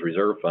building those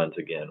reserve funds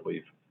again.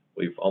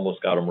 We've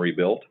almost got them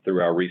rebuilt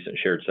through our recent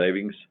shared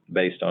savings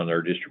based on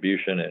their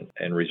distribution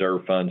and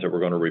reserve funds that we're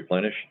going to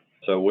replenish.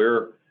 So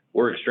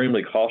we're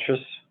extremely cautious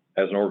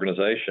as an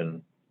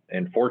organization,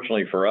 and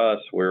fortunately for us,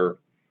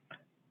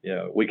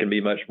 we can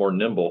be much more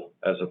nimble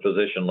as a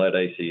physician-led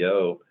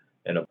ACO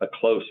and a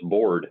close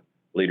board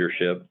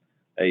leadership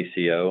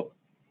ACO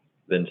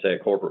than, say, a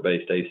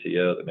corporate-based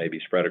ACO that may be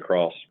spread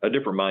across a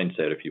different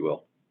mindset, if you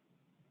will.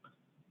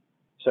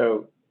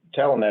 So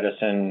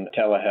telemedicine,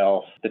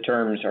 telehealth, the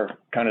terms are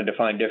kind of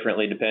defined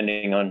differently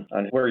depending on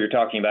where you're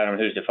talking about them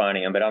and who's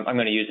defining them, but I'm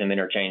going to use them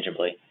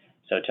interchangeably.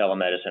 So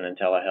telemedicine and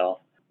telehealth.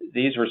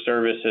 These were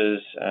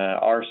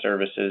are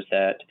services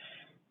that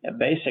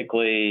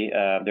basically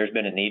there's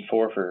been a need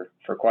for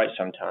quite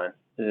some time.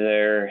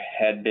 There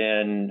had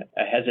been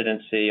a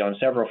hesitancy on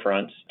several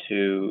fronts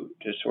to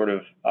sort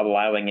of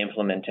allowing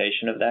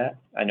implementation of that.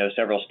 I know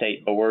several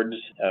state boards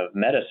of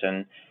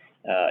medicine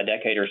a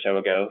decade or so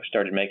ago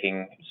started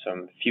making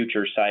some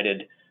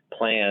future-sighted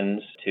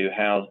plans to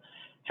how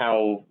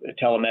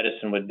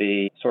telemedicine would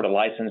be sort of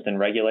licensed and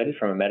regulated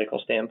from a medical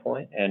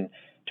standpoint. And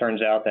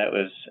turns out that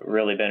was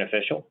really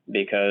beneficial,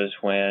 because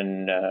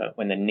when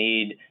the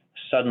need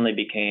suddenly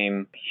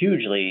became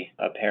hugely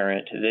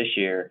apparent this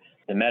year,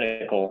 the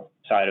medical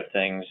side of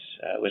things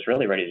was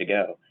really ready to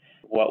go.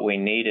 What we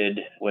needed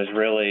was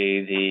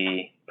really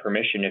the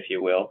permission, if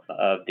you will,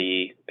 of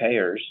the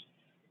payers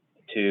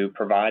to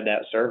provide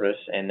that service,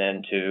 and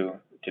then to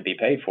be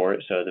paid for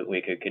it so that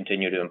we could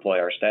continue to employ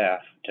our staff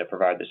to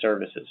provide the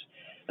services.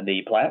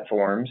 The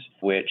platforms,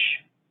 which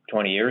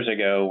 20 years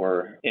ago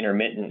were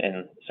intermittent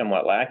and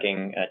somewhat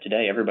lacking,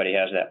 today everybody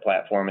has that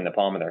platform in the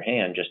palm of their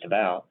hand, just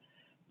about.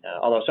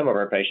 Although some of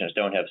our patients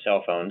don't have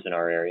cell phones in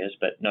our areas,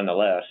 but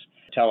nonetheless,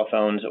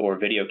 telephones or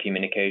video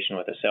communication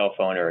with a cell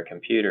phone or a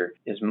computer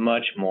is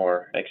much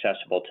more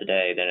accessible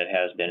today than it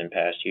has been in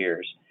past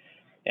years.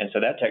 And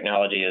so that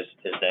technology is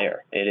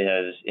there. It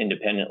has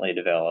independently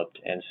developed.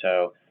 And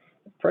so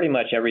pretty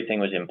much everything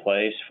was in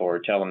place for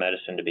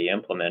telemedicine to be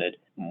implemented.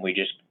 We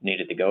just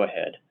needed to go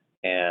ahead.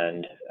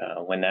 And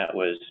when that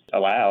was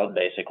allowed,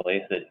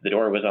 basically, the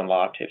door was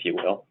unlocked, if you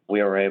will.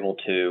 We were able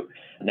to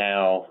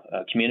now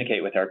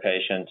communicate with our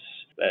patients,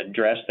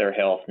 address their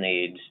health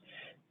needs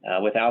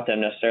without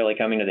them necessarily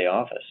coming to the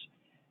office.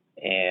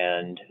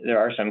 And there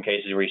are some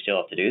cases where you still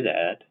have to do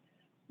that,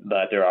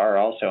 but there are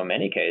also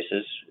many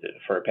cases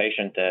for a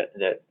patient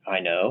that I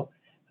know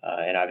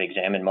and I've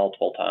examined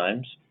multiple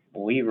times.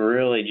 We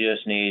really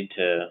just need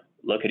to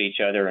look at each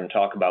other and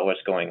talk about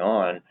what's going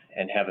on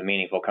and have a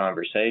meaningful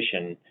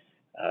conversation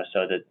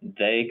so that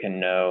they can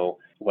know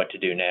what to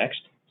do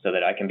next, so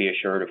that I can be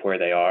assured of where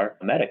they are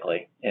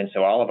medically. And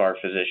so all of our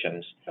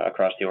physicians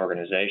across the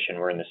organization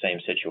were in the same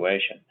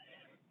situation,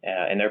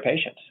 and their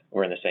patients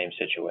were in the same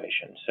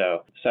situation.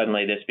 So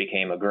suddenly this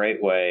became a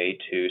great way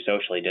to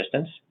socially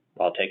distance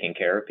while taking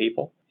care of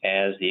people.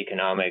 As the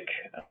economic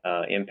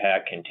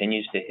impact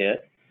continues to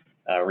hit,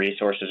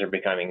 resources are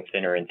becoming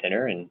thinner and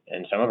thinner, and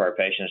some of our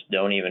patients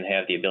don't even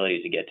have the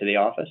ability to get to the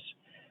office.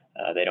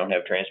 They don't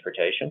have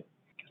transportation.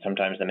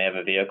 Sometimes they may have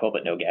a vehicle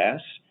but no gas.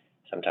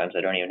 Sometimes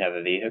they don't even have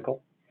a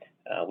vehicle.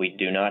 We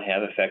do not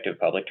have effective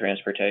public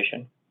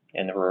transportation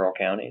in the rural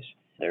counties.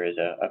 There is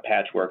a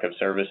patchwork of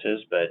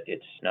services, but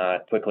it's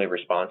not quickly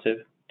responsive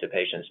to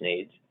patients'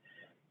 needs.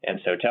 And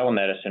so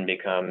telemedicine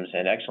becomes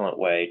an excellent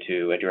way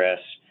to address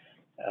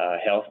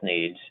health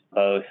needs,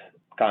 both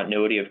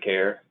continuity of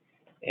care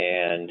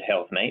and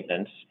health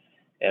maintenance,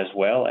 as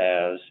well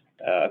as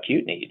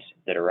acute needs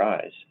that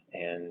arise,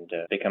 and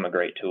become a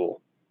great tool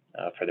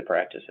for the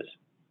practices.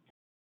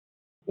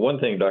 One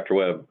thing Dr.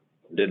 Webb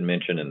didn't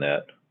mention in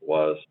that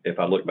was, if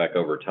I look back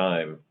over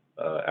time,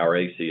 our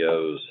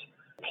ACOs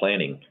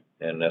planning,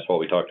 and that's what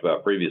we talked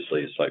about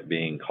previously. It's like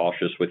being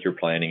cautious with your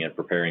planning and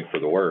preparing for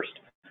the worst.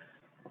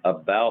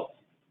 About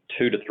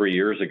 2 to 3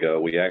 years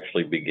ago, we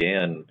actually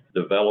began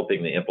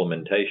developing the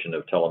implementation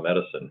of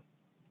telemedicine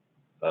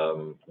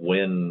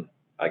when,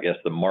 I guess,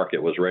 the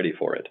market was ready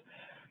for it.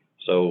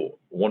 So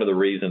one of the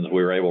reasons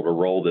we were able to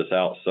roll this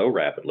out so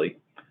rapidly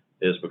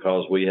is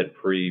because we had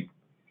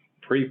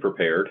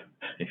pre-prepared,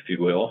 if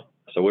you will.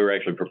 So we were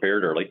actually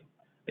prepared early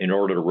in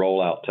order to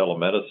roll out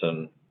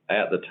telemedicine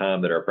at the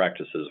time that our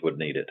practices would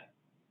need it.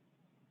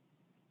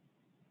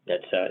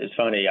 It's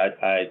funny.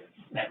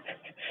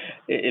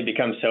 It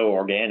becomes so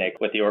organic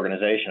with the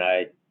organization.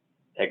 I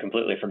had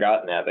completely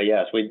forgotten that. But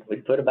yes, we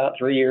put about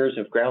 3 years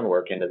of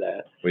groundwork into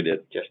that. We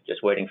did.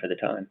 Just waiting for the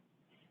time.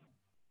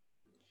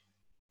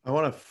 I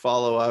want to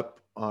follow up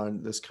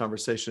on this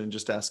conversation and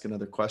just ask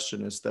another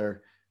question. Is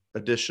there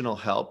additional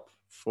help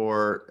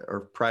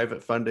or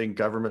private funding,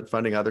 government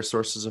funding, other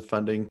sources of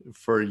funding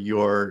for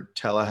your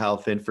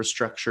telehealth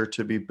infrastructure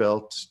to be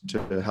built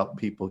to help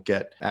people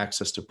get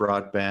access to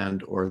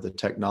broadband or the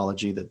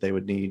technology that they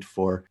would need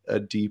for a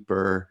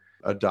deeper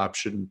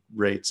adoption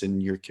rates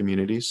in your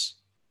communities?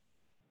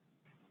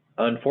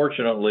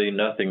 Unfortunately,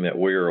 nothing that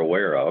we're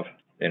aware of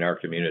in our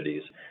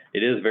communities.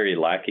 It is very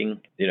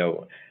lacking.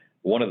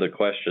 One of the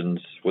questions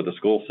with the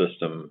school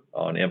system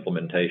on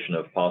implementation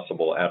of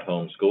possible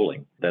at-home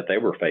schooling that they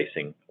were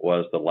facing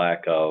was the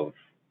lack of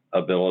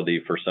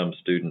ability for some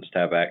students to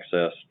have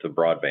access to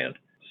broadband.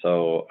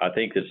 So I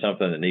think it's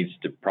something that needs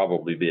to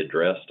probably be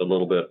addressed a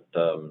little bit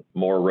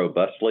more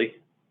robustly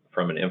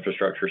from an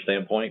infrastructure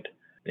standpoint.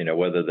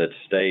 Whether that's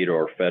state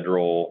or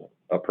federal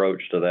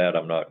approach to that,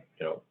 I'm not,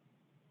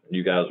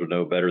 you guys would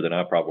know better than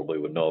I probably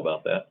would know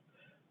about that.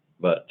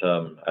 But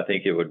I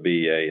think it would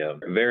be a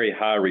very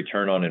high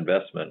return on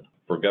investment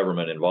for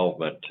government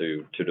involvement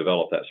to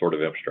develop that sort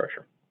of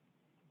infrastructure.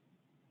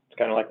 It's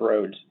kind of like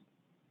roads.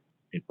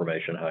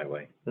 Information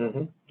highway.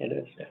 Mm-hmm. It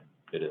is. Yeah,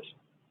 it is.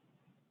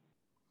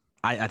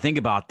 I think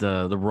about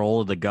the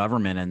role of the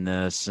government in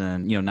this,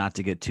 and not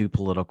to get too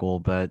political,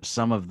 but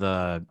some of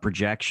the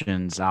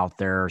projections out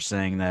there are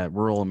saying that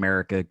rural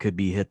America could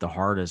be hit the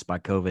hardest by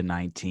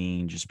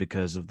COVID-19 just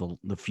because of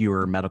the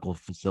fewer medical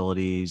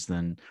facilities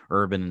than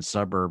urban and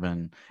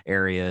suburban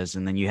areas.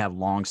 And then you have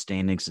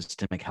longstanding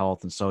systemic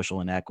health and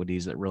social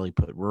inequities that really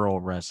put rural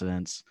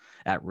residents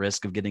at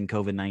risk of getting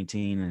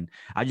COVID-19. And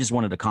I just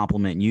wanted to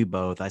compliment you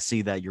both. I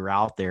see that you're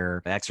out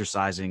there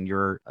exercising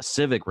your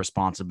civic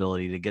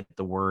responsibility to get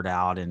the word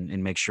out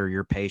and make sure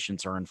your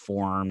patients are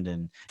informed.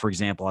 And for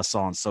example, I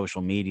saw on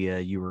social media,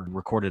 you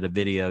recorded a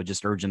video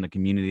just urging the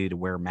community to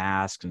wear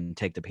masks and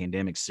take the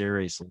pandemic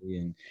seriously.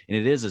 And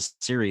it is a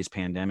serious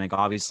pandemic.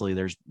 Obviously,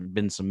 there's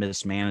been some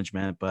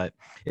mismanagement, but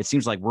it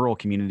seems like rural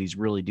communities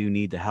really do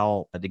need the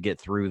help to get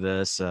through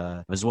this,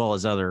 as well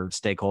as other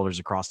stakeholders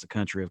across the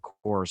country, of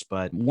course.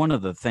 But one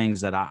of the things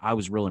that I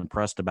was really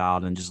impressed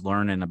about and just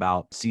learning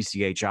about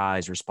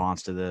CCHI's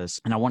response to this,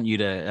 and I want you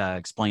to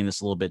explain this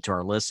a little bit to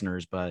our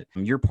listeners, but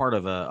you're part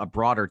of a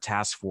broader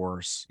task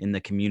force in the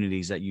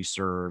communities that you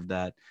serve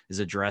that is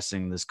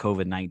addressing this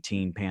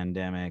COVID-19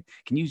 pandemic.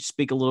 Can you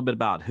speak a little bit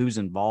about who's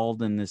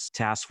involved in this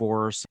task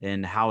force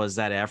and how is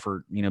that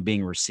effort,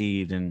 being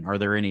received? And are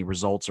there any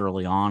results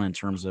early on in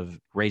terms of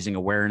raising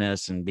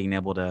awareness and being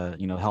able to,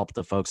 help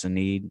the folks in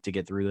need to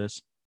get through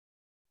this?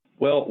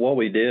 Well, what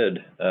we did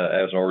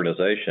as an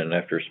organization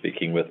after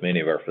speaking with many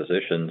of our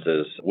physicians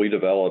is we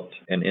developed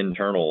an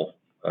internal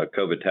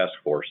COVID task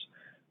force.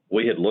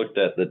 We had looked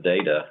at the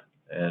data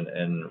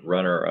and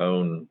run our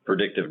own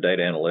predictive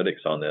data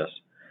analytics on this.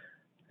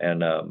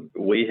 And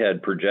we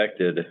had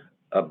projected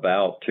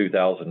about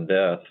 2,000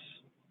 deaths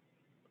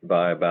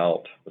by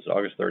about, was it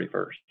August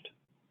 31st?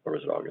 Or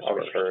was it August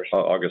 1st?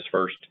 August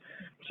 1st.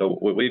 So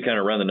we kind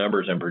of run the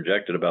numbers and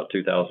projected about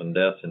 2,000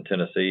 deaths in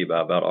Tennessee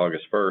by about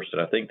August 1st.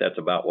 And I think that's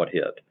about what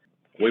hit.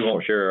 We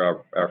won't share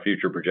our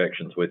future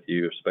projections with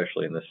you,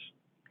 especially in this,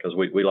 because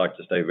we like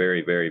to stay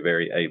very, very,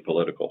 very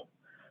apolitical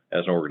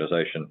as an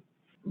organization.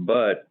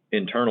 But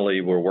internally,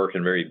 we're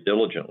working very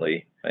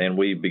diligently, and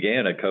we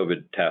began a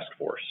COVID task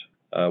force.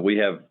 We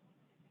have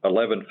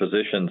 11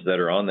 physicians that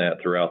are on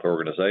that throughout the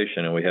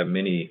organization, and we have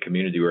many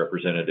community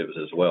representatives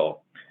as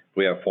well.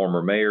 We have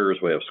former mayors,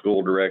 we have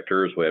school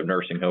directors, we have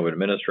nursing home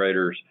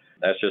administrators.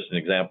 That's just an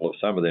example of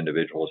some of the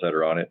individuals that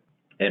are on it.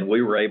 And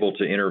we were able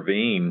to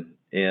intervene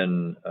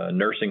in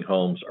nursing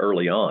homes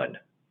early on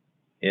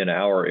in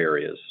our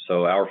areas.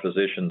 So our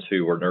physicians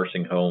who were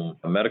nursing home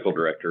medical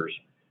directors,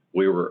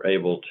 we were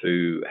able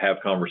to have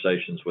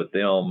conversations with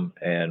them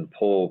and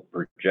pull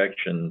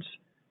projections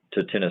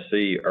to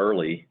Tennessee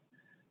early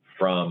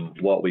from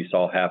what we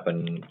saw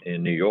happen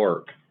in New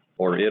York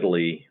or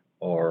Italy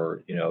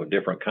or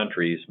different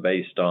countries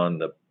based on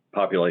the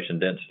population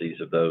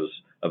densities of those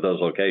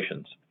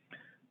locations.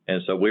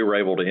 And so we were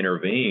able to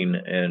intervene,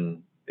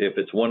 and if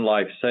it's one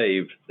life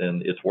saved,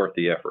 then it's worth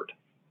the effort.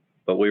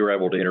 But we were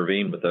able to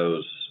intervene with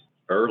those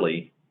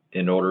early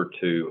in order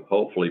to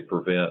hopefully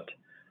prevent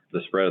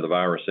the spread of the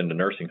virus into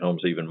nursing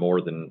homes even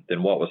more than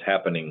what was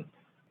happening.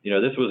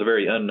 This was a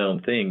very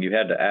unknown thing. You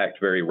had to act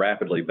very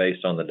rapidly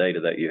based on the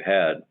data that you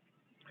had.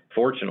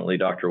 Fortunately,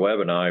 Dr.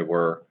 Webb and I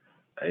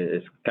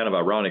it's kind of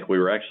ironic, we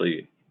were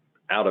actually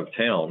out of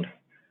town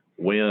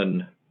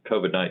when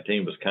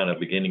COVID-19 was kind of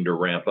beginning to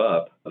ramp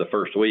up the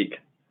first week.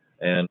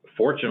 And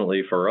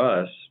fortunately for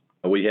us,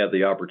 we had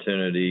the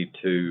opportunity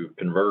to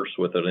converse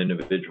with an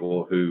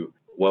individual who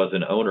was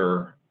an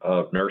owner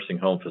of nursing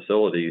home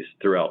facilities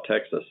throughout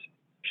Texas.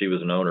 She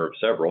was an owner of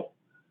several.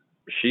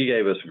 She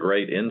gave us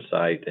great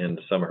insight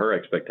into some of her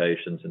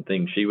expectations and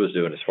things she was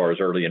doing as far as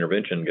early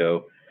intervention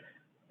go.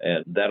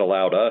 And that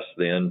allowed us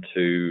then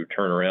to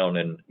turn around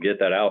and get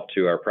that out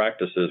to our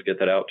practices, get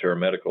that out to our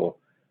medical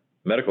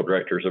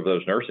directors of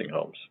those nursing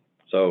homes.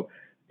 So,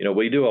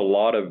 we do a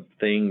lot of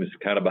things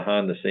kind of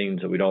behind the scenes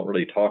that we don't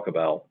really talk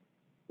about.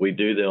 We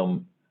do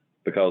them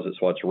because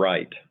it's what's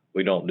right.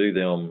 We don't do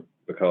them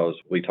because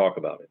we talk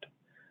about it.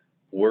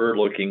 We're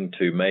looking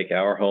to make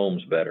our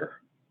homes better.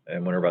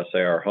 And whenever I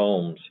say our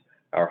home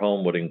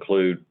would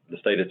include the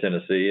state of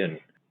Tennessee and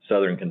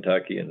southern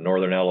Kentucky and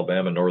northern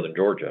Alabama and northern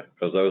Georgia,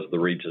 because those are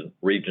the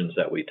regions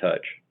that we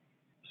touch.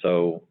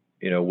 So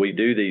we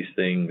do these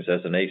things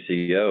as an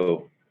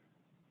ACO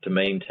to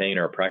maintain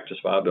our practice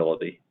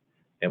viability.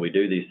 And we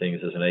do these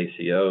things as an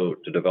ACO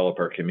to develop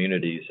our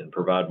communities and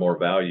provide more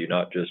value,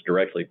 not just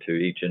directly to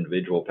each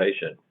individual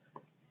patient,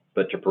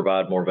 but to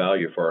provide more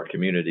value for our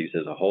communities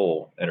as a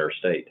whole and our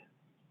state.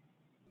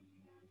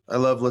 I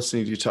love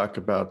listening to you talk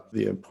about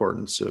the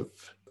importance of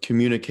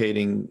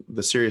communicating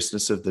the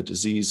seriousness of the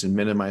disease and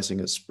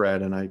minimizing its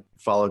spread. And I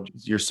followed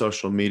your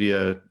social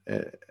media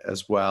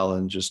as well,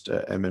 and just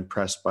am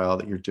impressed by all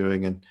that you're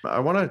doing. And I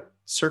want to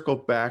circle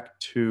back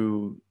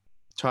to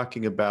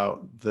talking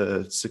about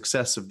the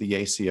success of the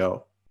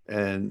ACO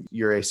and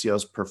your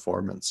ACO's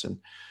performance. And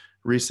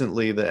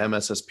recently the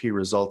MSSP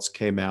results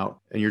came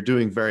out, and you're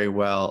doing very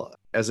well.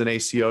 As an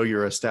ACO,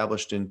 you're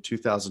established in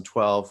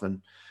 2012,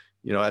 and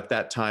at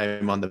that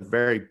time on the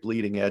very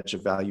bleeding edge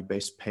of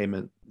value-based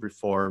payment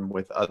reform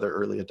with other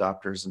early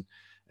adopters.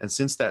 And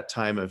since that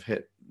time have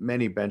hit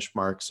many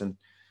benchmarks. And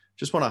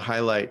just want to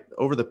highlight,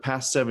 over the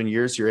past 7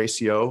 years, your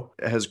ACO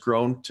has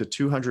grown to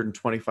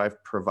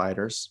 225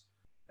 providers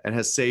and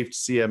has saved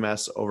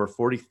CMS over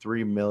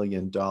 $43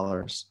 million.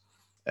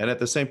 And at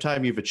the same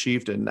time, you've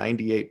achieved a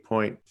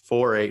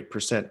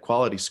 98.48%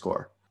 quality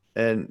score.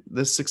 And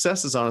this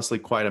success is honestly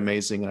quite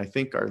amazing. And I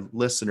think our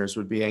listeners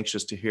would be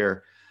anxious to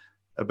hear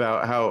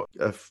about how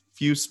a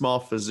few small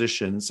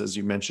physicians, as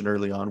you mentioned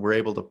early on, were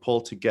able to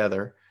pull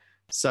together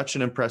such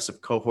an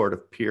impressive cohort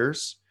of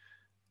peers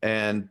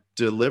and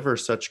deliver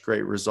such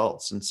great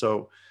results. And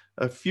so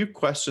a few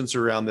questions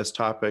around this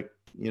topic.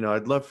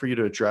 I'd love for you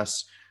to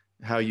address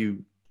how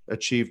you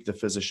achieved the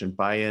physician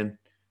buy-in.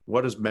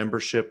 What does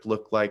membership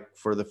look like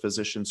for the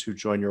physicians who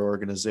join your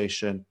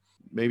organization?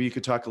 Maybe you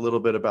could talk a little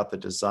bit about the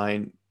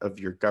design of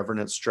your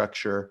governance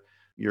structure,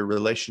 your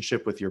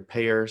relationship with your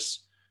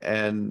payers,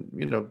 and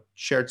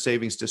shared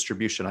savings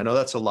distribution. I know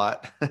that's a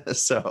lot,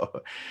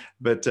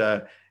 but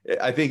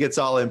I think it's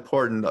all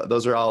important.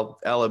 Those are all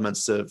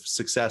elements of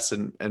success,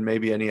 and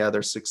maybe any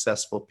other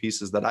successful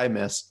pieces that I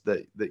missed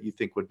that you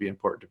think would be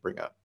important to bring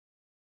up.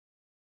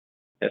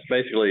 It's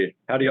basically,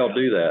 how do y'all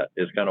do that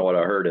is kind of what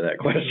I heard in that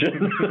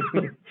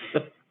question.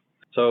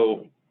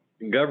 So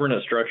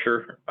governance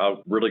structure,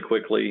 really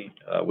quickly,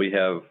 we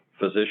have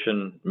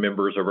physician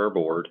members of our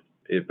board.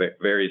 It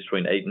varies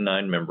between 8 and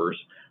 9 members.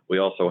 We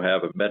also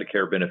have a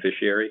Medicare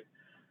beneficiary.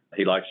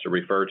 He likes to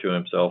refer to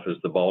himself as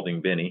the Balding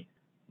Benny,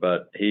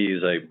 but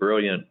he's a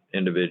brilliant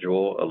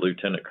individual, a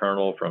lieutenant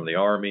colonel from the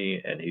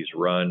Army, and he's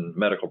run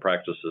medical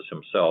practices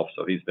himself,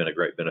 so he's been a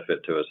great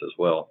benefit to us as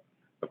well.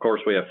 Of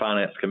course, we have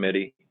finance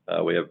committee.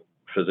 We have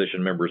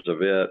physician members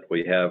of it.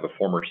 We have a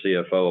former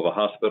CFO of a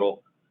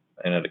hospital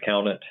and an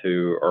accountant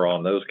who are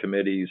on those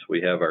committees.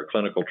 We have our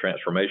clinical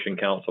transformation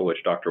council,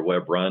 which Dr.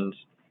 Webb runs.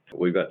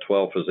 We've got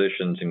 12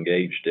 physicians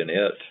engaged in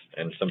it,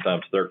 and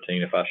sometimes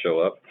 13 if I show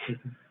up.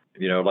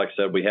 Like I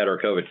said, we had our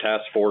COVID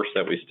task force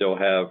that we still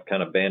have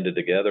kind of banded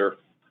together.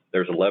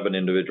 There's 11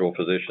 individual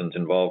physicians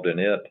involved in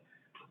it,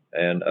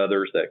 and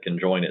others that can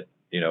join it,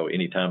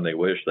 anytime they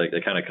wish.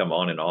 They kind of come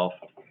on and off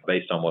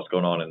based on what's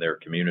going on in their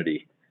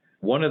community.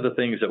 One of the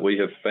things that we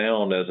have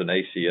found as an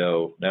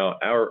ACO, now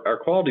our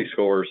quality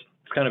scores,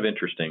 it's kind of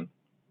interesting.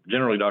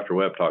 Generally, Dr.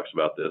 Webb talks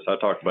about this. I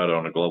talk about it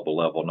on a global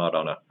level, not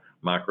on a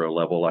micro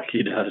level like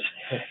he does.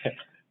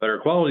 But our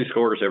quality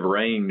scores have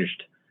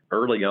ranged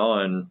early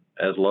on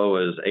as low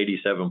as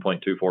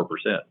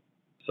 87.24%.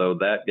 So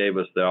that gave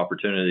us the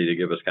opportunity to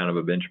give us kind of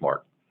a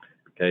benchmark.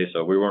 Okay,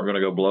 so we weren't going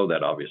to go below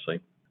that,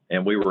 obviously.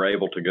 And we were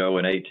able to go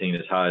in 18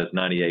 as high as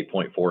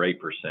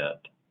 98.48%.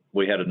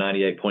 We had a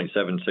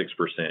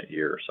 98.76%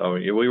 year. So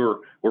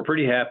we're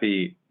pretty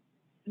happy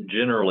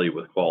generally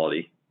with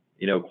quality.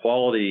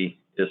 Quality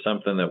is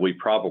something that we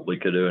probably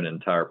could do an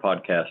entire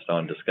podcast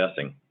on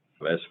discussing,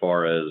 as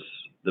far as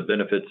the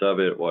benefits of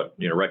it, what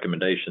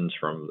recommendations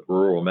from the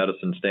rural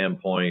medicine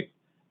standpoint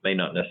may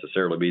not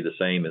necessarily be the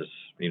same as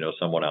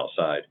someone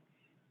outside.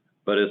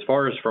 But as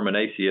far as from an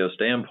ACO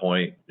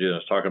standpoint,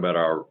 talking about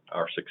our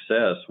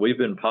success, we've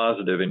been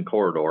positive in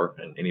corridor,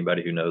 and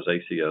anybody who knows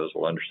ACOs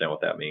will understand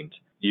what that means,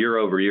 year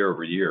over year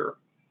over year.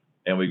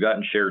 And we've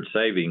gotten shared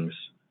savings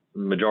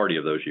majority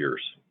of those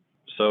years.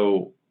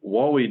 So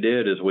what we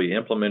did is we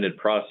implemented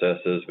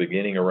processes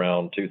beginning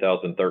around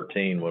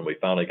 2013, when we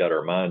finally got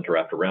our minds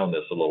wrapped around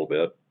this a little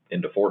bit,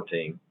 into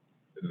 14,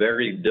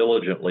 very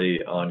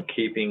diligently on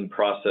keeping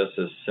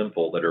processes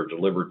simple that are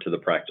delivered to the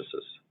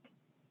practices.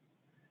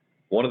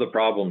 One of the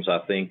problems I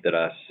think that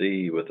I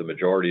see with the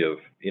majority of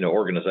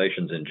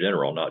organizations in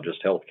general, not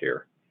just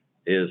healthcare,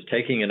 is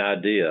taking an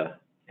idea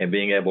and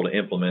being able to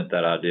implement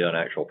that idea in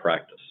actual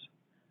practice.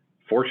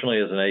 Fortunately,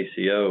 as an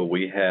ACO,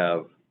 we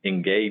have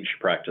engaged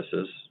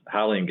practices,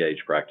 highly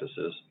engaged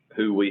practices,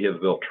 who we have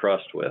built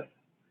trust with.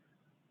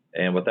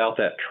 And without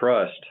that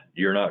trust,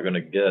 you're not going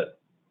to get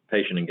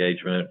patient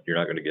engagement, you're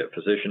not going to get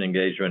physician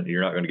engagement,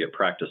 you're not going to get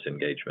practice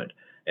engagement.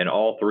 And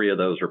all three of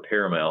those are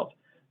paramount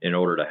in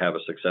order to have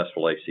a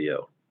successful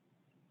ACO.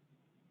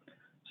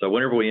 So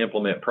whenever we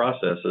implement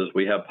processes,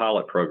 we have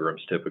pilot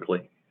programs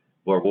typically,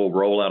 where we'll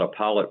roll out a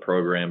pilot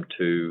program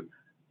to,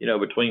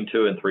 between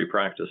 2 and 3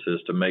 practices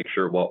to make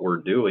sure what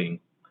we're doing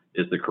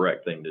is the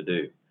correct thing to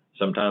do.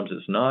 Sometimes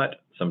it's not,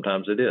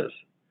 sometimes it is.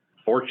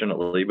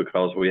 Fortunately,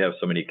 because we have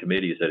so many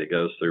committees that it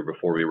goes through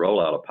before we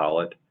roll out a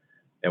pilot,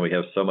 and we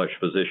have so much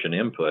physician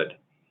input,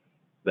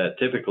 that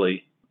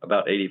typically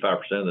about 85%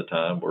 of the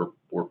time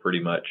we're pretty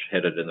much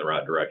headed in the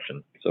right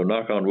direction. So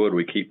knock on wood,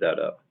 we keep that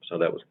up. So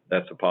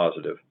that's a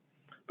positive.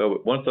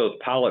 But once those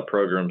pilot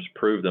programs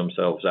prove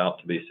themselves out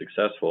to be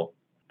successful,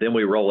 then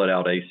we roll it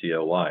out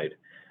ACO wide.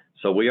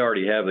 So we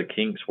already have the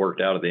kinks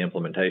worked out of the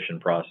implementation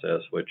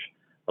process, which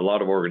a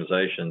lot of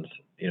organizations,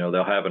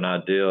 they'll have an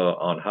idea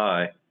on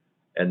high,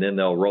 and then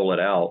they'll roll it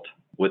out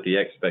with the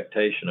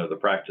expectation of the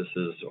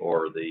practices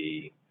or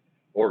the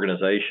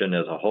organization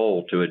as a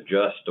whole to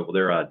adjust to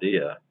their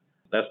idea.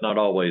 That's not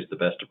always the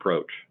best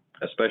approach,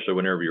 especially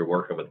whenever you're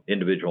working with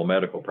individual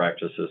medical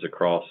practices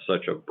across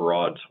such a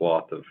broad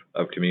swath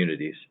of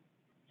communities.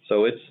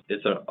 So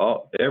it's an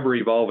ever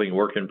evolving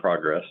work in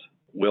progress.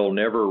 We'll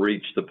never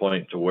reach the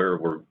point to where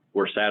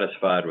we're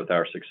satisfied with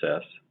our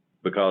success,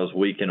 because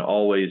we can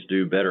always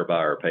do better by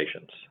our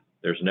patients.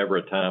 There's never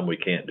a time we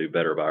can't do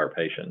better by our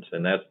patients.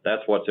 And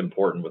that's what's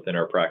important within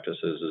our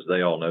practices, is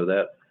they all know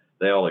that.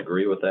 They all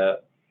agree with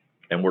that.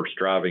 And we're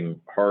striving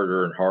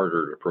harder and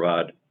harder to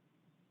provide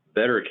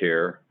better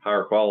care,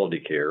 higher quality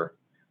care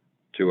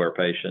to our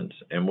patients.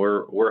 And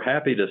we're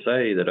happy to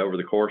say that over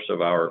the course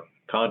of our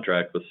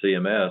contract with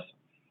CMS,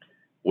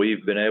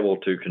 we've been able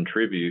to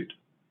contribute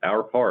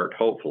our part,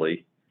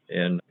 hopefully,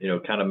 in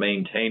kind of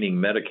maintaining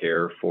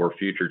Medicare for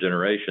future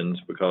generations,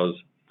 because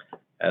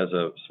as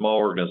a small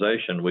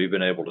organization, we've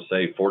been able to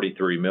save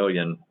 $43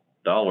 million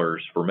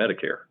for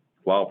Medicare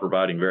while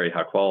providing very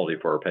high quality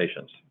for our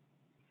patients.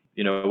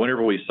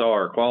 Whenever we saw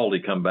our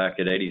quality come back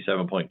at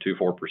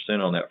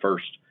 87.24% on that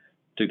first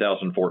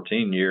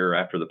 2014 year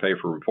after the pay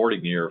for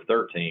reporting year of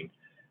 13,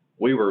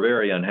 we were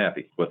very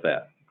unhappy with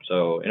that.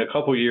 So in a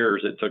couple of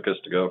years, it took us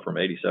to go from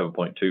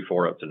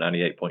 87.24 up to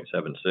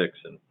 98.76.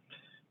 And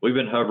we've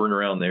been hovering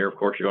around there. Of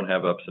course, you're going to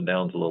have ups and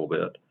downs a little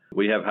bit.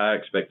 We have high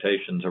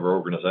expectations of our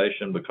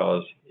organization,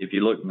 because if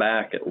you look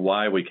back at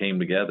why we came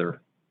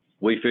together,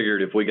 we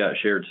figured if we got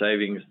shared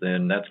savings,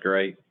 then that's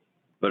great.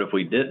 But if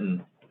we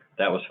didn't,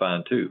 that was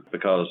fine too,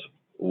 because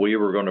we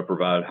were going to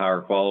provide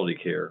higher quality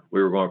care.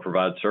 We were going to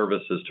provide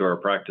services to our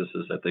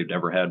practices that they've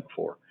never had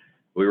before.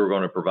 We were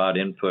going to provide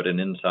input and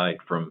insight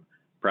from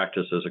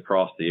practices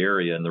across the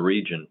area and the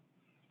region,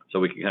 so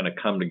we could kind of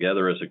come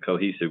together as a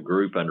cohesive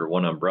group under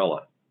one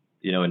umbrella.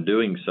 In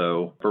doing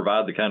so,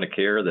 provide the kind of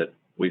care that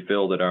we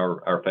feel that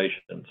our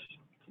patients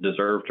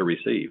deserve to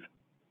receive.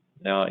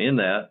 Now, in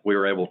that, we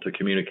were able to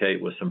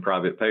communicate with some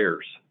private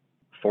payers.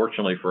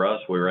 Fortunately for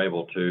us, we were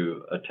able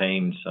to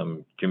attain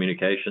some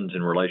communications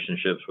and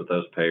relationships with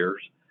those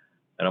payers.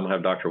 And I'm going to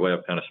have Dr. Webb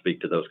kind of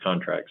speak to those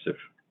contracts.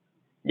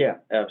 Yeah,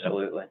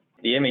 absolutely.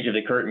 The image of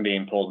the curtain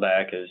being pulled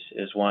back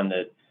is one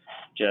that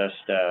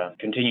just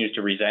continues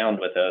to resound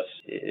with us.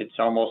 It's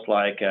almost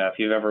like if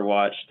you've ever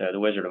watched The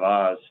Wizard of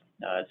Oz,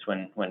 it's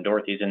when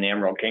Dorothy's in the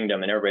Emerald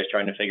Kingdom and everybody's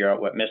trying to figure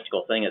out what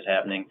mystical thing is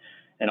happening,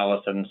 and all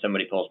of a sudden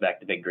somebody pulls back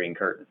the big green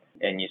curtain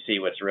and you see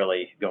what's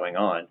really going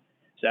on.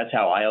 So that's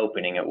how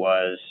eye-opening it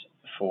was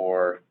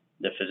for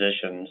the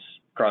physicians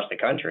across the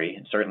country,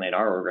 and certainly in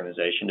our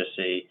organization, to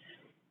see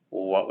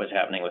what was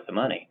happening with the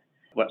money,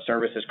 what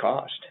services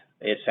cost.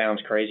 It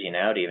sounds crazy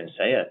now to even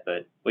say it,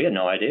 but we had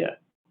no idea.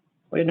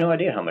 We had no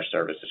idea how much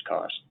services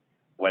cost,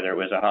 whether it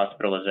was a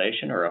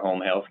hospitalization or a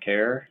home health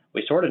care.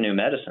 We sort of knew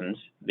medicines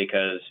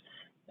because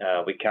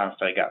we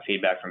constantly got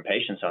feedback from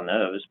patients on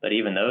those, but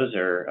even those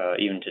are,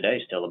 even today,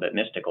 still a bit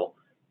mystical,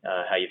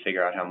 how you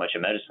figure out how much a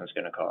medicine is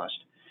going to cost.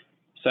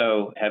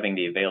 So having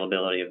the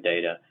availability of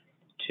data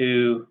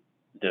to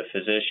the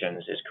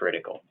physicians is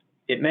critical.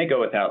 It may go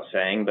without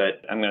saying,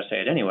 but I'm going to say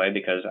it anyway,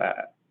 because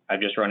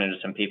I've just run into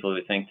some people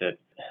who think that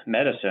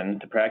medicine,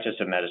 the practice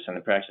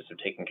of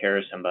taking care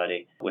of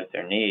somebody with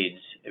their needs,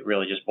 it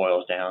really just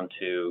boils down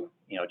to,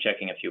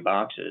 checking a few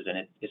boxes.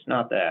 And it's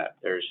not that.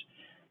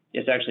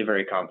 It's actually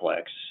very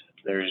complex.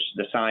 There's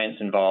the science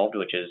involved,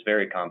 which is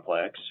very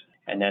complex.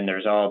 And then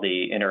there's all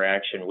the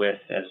interaction with,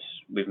 as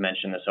we've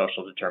mentioned, the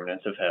social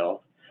determinants of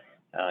health.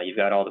 You've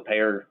got all the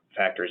payer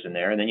factors in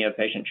there, and then you have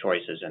patient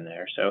choices in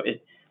there. So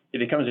it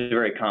becomes a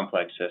very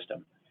complex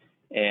system.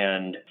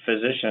 And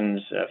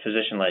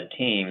physician-led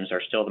teams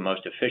are still the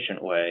most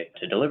efficient way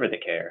to deliver the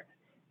care.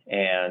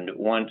 And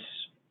once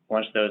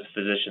those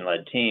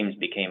physician-led teams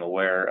became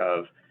aware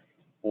of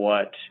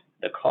what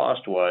the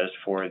cost was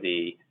for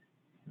the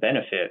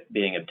benefit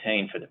being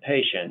obtained for the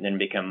patient, then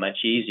become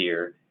much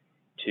easier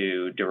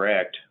to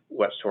direct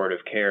what sort of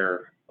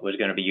care was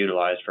going to be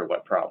utilized for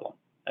what problem.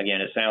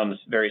 Again, it sounds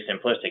very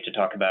simplistic to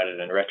talk about it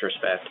in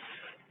retrospect,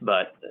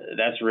 but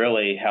that's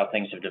really how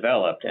things have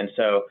developed. And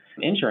so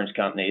insurance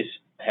companies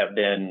have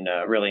been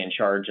really in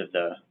charge of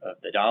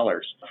the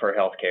dollars for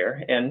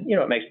healthcare. And,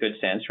 it makes good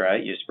sense,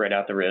 right? You spread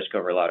out the risk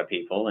over a lot of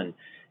people, and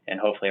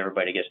hopefully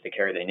everybody gets the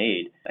care they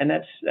need. And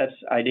that's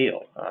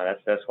ideal.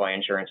 That's why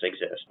insurance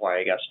exists, why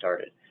it got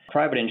started.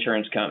 private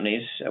insurance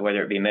companies,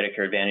 whether it be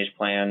Medicare Advantage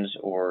plans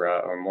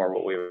or more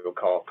what we would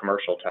call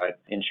commercial type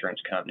insurance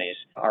companies,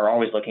 are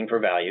always looking for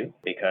value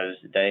because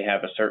they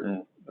have a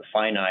certain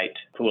finite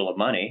pool of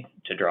money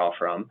to draw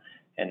from,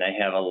 and they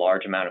have a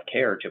large amount of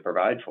care to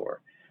provide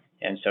for.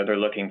 And so they're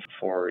looking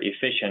for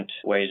efficient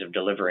ways of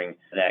delivering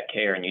that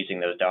care and using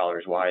those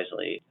dollars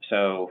wisely.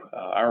 So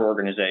our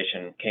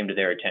organization came to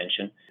their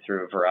attention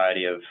through a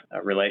variety of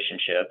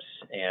relationships.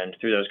 And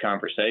through those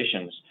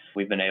conversations,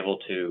 we've been able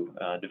to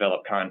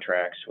develop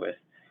contracts with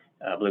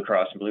Blue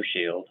Cross and Blue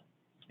Shield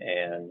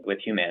and with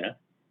Humana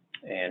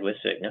and with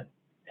Cigna.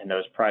 And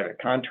those private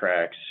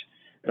contracts,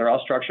 they're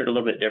all structured a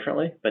little bit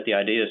differently, but the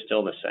idea is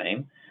still the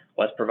same.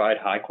 Let's provide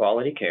high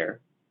quality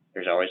care.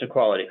 There's always a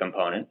quality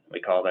component.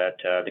 We call that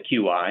the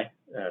QI,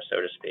 so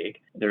to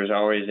speak. There's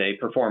always a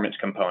performance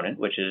component,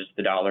 which is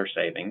the dollar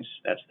savings.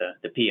 That's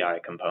the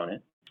PI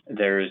component.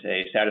 There's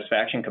a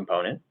satisfaction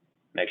component.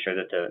 Make sure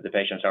that the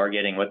patients are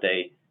getting what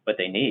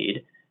they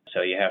need.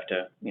 So you have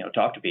to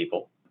talk to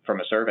people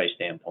from a survey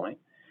standpoint.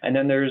 And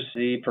then there's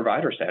the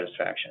provider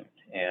satisfaction.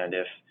 And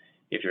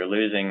if you're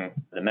losing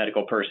the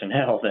medical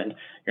personnel, then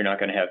you're not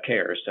going to have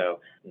care.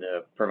 So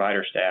the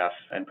provider staff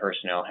and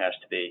personnel has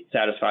to be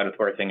satisfied with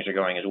where things are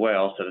going as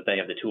well, so that they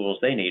have the tools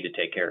they need to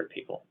take care of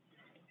people.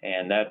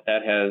 And that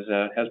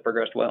has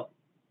progressed well.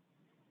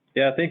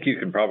 Yeah, I think you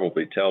can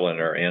probably tell in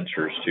our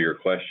answers to your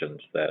questions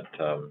that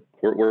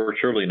we're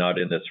surely not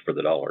in this for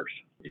the dollars.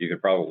 You can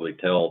probably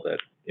tell that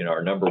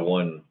our number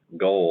one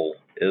goal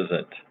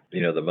isn't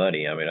the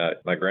money. I mean,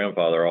 my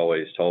grandfather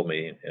always told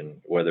me,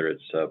 and whether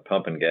it's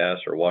pumping gas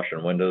or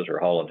washing windows or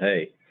hauling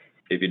hay,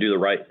 if you do the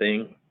right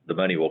thing, the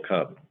money will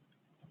come.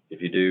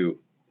 If you do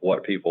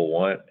what people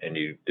want and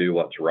you do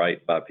what's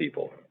right by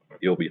people,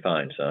 you'll be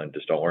fine, son.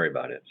 Just don't worry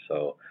about it.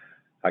 So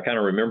I kind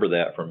of remember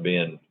that from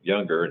being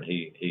younger, and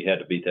he had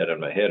to beat that in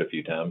my head a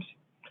few times.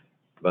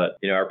 But,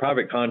 our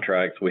private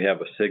contracts, we have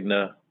a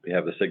Cigna, we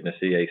have the Cigna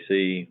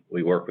CAC,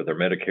 we work with our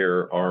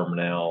Medicare arm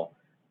now,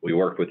 we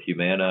work with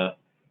Humana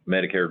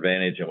Medicare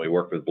Advantage, and we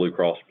work with Blue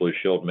Cross Blue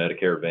Shield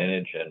Medicare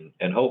Advantage,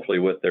 and hopefully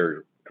with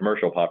their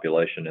commercial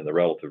population in the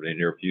relatively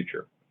near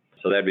future.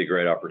 So that'd be a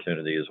great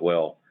opportunity as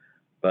well.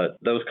 But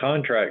those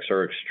contracts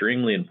are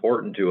extremely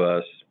important to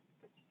us,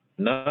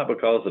 not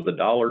because of the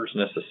dollars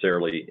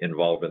necessarily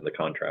involved in the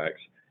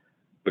contracts,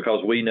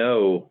 because we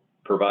know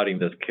providing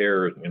this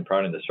care and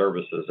providing the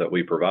services that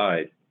we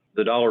provide,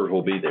 the dollars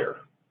will be there.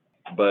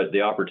 But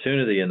the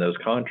opportunity in those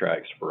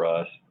contracts for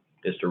us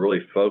is to really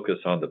focus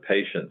on the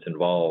patients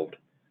involved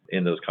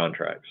in those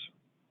contracts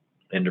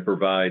and to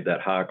provide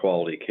that high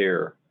quality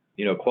care.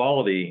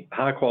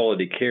 High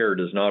quality care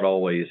does not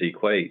always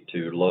equate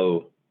to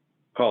low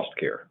cost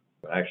care.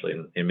 Actually,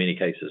 in many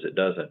cases it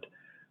doesn't.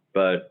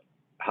 But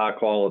high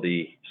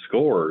quality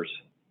scores,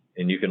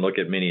 and you can look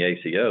at many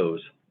ACOs,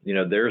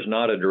 there's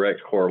not a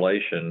direct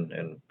correlation,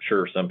 and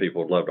sure, some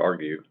people would love to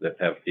argue that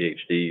have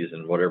PhDs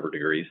and whatever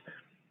degrees.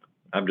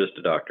 I'm just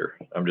a doctor.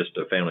 I'm just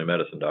a family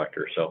medicine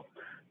doctor. So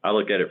I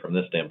look at it from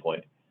this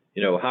standpoint.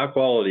 High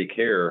quality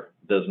care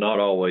does not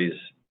always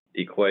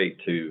equate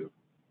to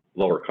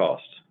lower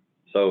costs.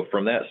 So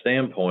from that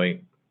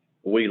standpoint,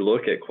 we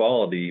look at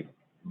quality,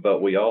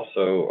 but we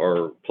also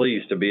are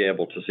pleased to be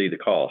able to see the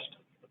cost.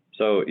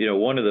 So,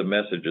 one of the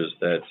messages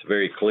that's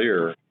very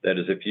clear, that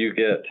is, if you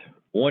get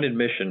one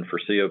admission for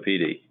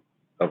COPD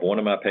of one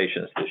of my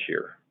patients this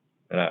year,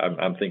 and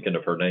I'm thinking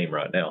of her name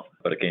right now,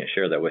 but I can't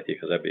share that with you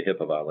because that'd be a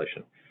HIPAA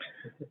violation.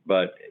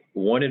 But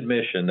one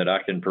admission that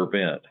I can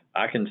prevent,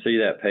 I can see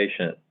that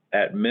patient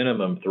at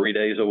minimum 3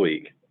 days a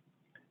week,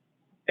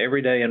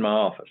 every day in my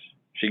office.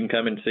 She can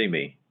come and see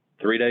me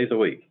 3 days a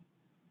week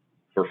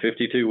for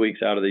 52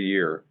 weeks out of the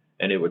year,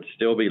 and it would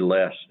still be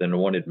less than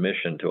one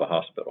admission to a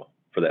hospital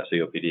for that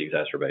COPD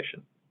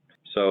exacerbation.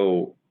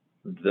 So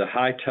the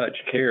high touch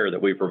care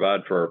that we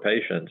provide for our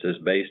patients is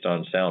based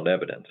on sound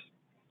evidence.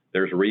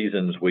 There's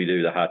reasons we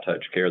do the high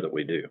touch care that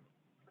we do.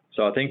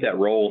 So I think that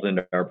rolls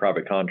into our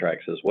private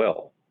contracts as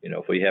well.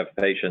 If we have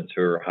patients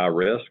who are high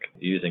risk,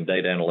 using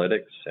data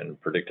analytics and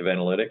predictive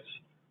analytics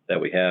that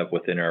we have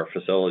within our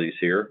facilities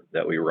here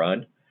that we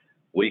run,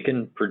 we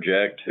can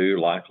project who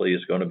likely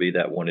is going to be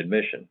that one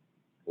admission.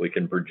 We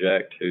can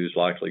project who's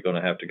likely going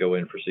to have to go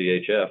in for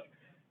CHF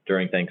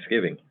during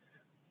Thanksgiving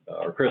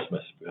or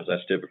Christmas, because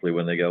that's typically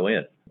when they go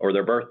in, or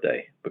their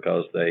birthday,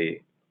 because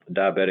they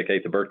diabetic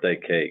ate the birthday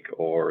cake,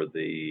 or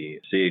the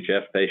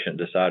CHF patient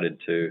decided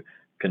to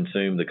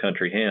consume the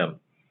country ham.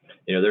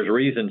 There's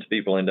reasons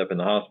people end up in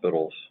the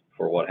hospitals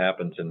for what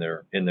happens in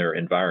their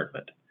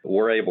environment.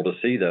 We're able to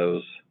see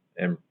those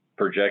and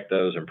project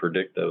those and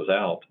predict those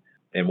out,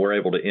 and we're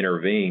able to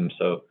intervene.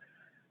 So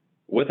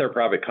with our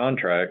private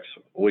contracts,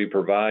 we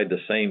provide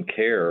the same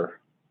care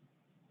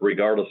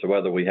regardless of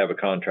whether we have a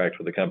contract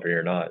with the company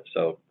or not.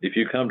 So if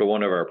you come to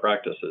one of our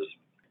practices,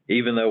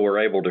 even though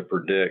we're able to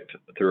predict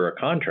through our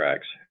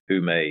contracts who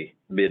may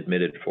be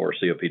admitted for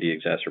COPD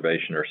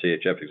exacerbation or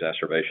CHF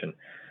exacerbation,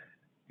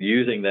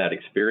 using that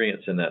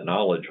experience and that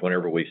knowledge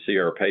whenever we see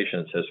our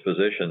patients as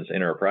physicians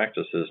in our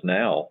practices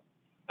now,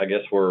 I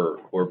guess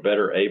we're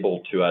better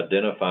able to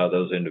identify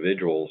those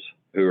individuals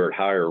who are at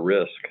higher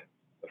risk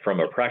from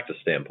a practice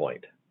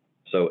standpoint.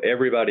 So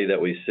everybody that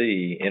we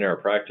see in our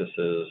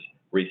practices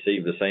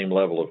receive the same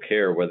level of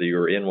care, whether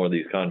you're in one of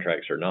these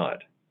contracts or not.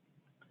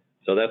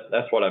 So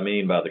that's what I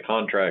mean by the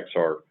contracts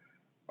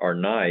are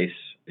nice.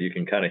 You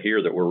can kind of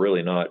hear that we're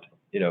really not,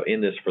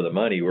 in this for the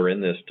money. We're in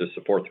this to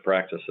support the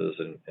practices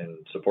and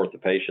support the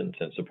patients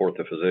and support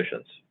the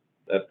physicians.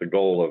 That's the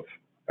goal of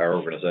our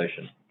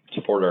organization,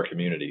 support our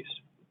communities.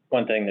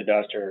 One thing that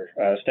Dr.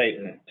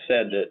 Staton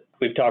said that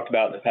we've talked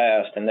about in the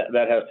past, and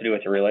that has to do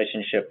with the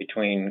relationship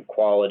between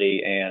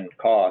quality and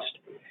cost.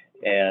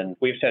 And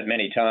we've said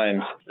many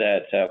times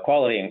that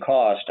quality and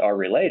cost are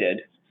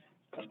related,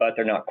 but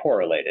they're not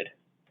correlated.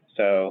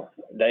 So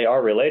they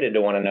are related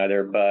to one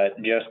another, but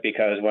just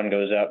because one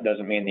goes up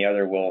doesn't mean the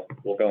other will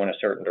go in a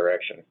certain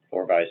direction,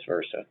 or vice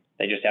versa.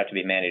 They just have to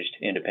be managed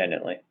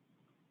independently.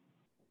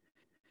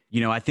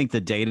 I think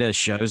the data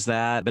shows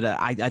that, but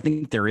I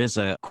think there is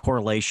a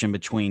correlation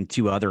between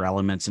two other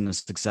elements in a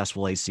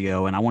successful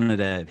ACO. And I wanted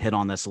to hit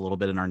on this a little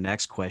bit in our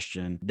next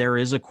question. There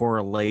is a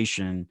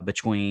correlation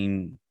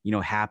between,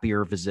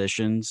 happier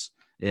physicians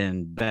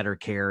and better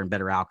care and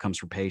better outcomes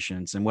for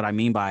patients. And what I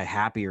mean by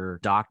happier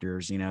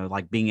doctors,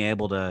 like being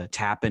able to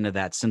tap into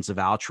that sense of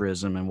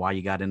altruism and why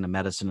you got into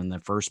medicine in the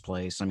first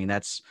place. I mean,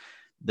 that's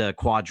the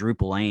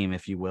quadruple aim,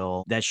 if you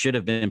will. That should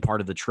have been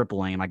part of the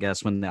triple aim, I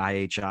guess, when the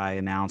IHI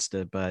announced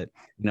it. But,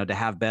 to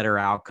have better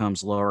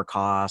outcomes, lower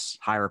costs,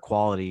 higher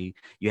quality,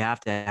 you have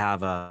to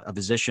have a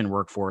physician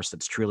workforce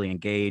that's truly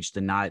engaged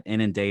and not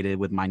inundated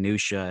with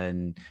minutia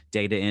and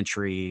data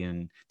entry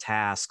and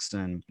tasks.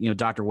 And,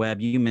 Dr.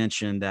 Webb, you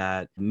mentioned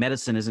that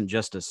medicine isn't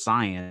just a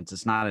science.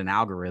 It's not an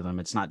algorithm.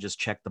 It's not just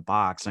check the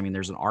box. I mean,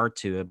 there's an art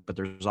to it, but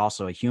there's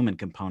also a human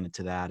component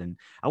to that. And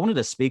I wanted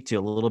to speak to you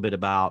a little bit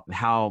about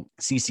how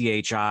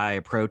CCHI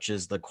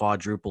approaches the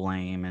quadruple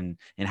aim and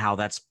how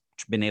that's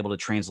been able to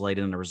translate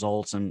into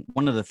results. And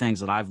one of the things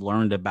that I've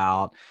learned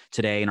about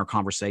today in our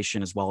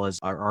conversation, as well as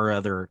our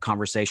other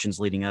conversations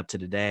leading up to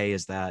today,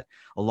 is that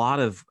a lot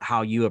of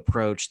how you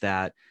approach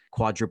that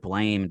quadruple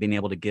aim and being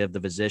able to give the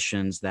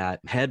physicians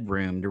that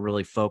headroom to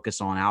really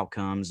focus on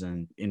outcomes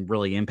and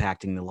really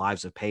impacting the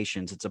lives of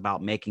patients. It's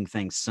about making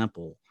things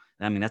simple.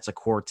 I mean, that's a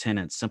core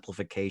tenet,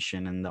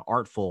 simplification and the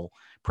artful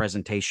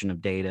presentation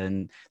of data.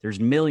 And there's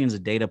millions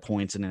of data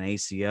points in an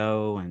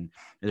ACO, and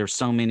there's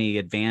so many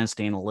advanced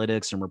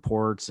analytics and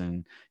reports.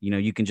 And,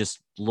 you can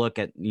just look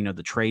at,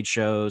 the trade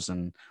shows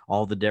and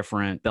all the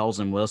different bells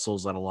and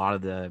whistles that a lot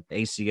of the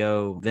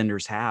ACO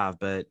vendors have.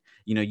 But,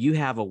 you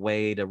have a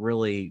way to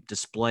really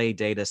display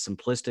data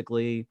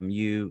simplistically.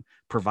 You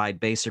provide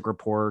basic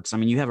reports. I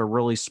mean, you have a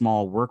really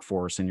small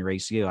workforce in your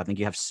ACO. I think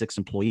you have 6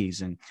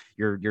 employees, and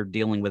you're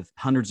dealing with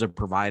hundreds of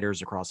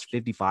providers across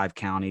 55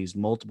 counties,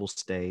 multiple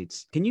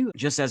states. Can you,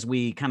 just as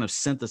we kind of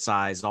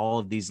synthesize all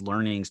of these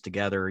learnings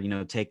together,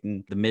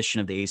 taking the mission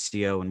of the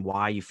ACO and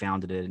why you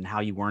founded it and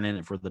how you weren't in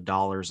it for the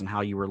dollars and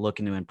how you were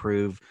looking to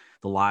improve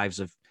the lives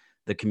of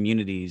the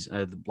communities,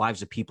 the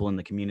lives of people in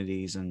the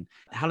communities, and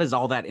how does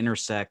all that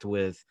intersect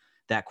with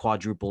that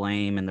quadruple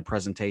aim and the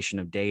presentation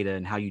of data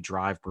and how you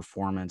drive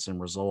performance and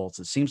results?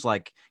 It seems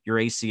like your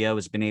ACO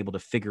has been able to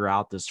figure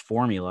out this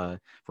formula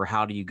for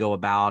how do you go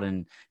about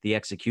and the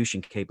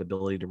execution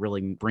capability to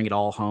really bring it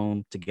all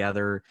home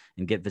together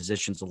and get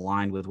physicians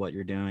aligned with what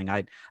you're doing.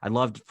 I'd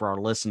love for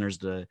our listeners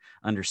to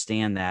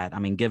understand that. I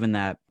mean, given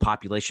that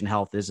population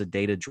health is a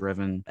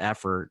data-driven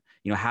effort,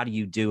 how do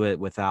you do it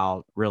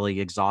without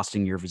really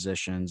exhausting your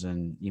physicians?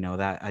 And,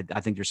 that I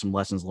think there's some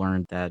lessons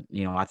learned that,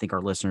 I think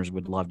our listeners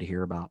would love to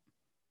hear about.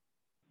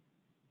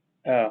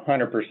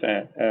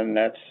 100%. And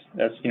that's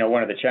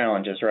one of the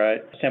challenges,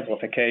 right?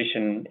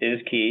 Simplification is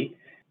key.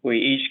 We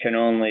each can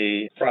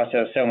only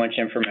process so much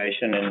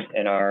information,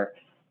 and our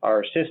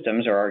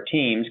systems or our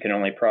teams can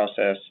only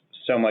process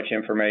so much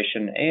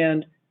information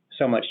and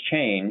so much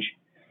change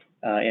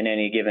in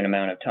any given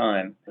amount of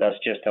time. That's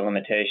just the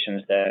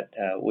limitations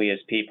that we as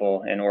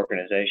people and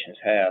organizations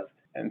have.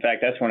 In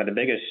fact, that's one of the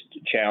biggest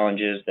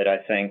challenges that I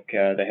think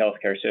the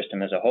healthcare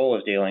system as a whole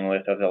is dealing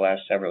with over the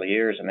last several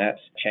years, and that's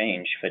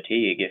change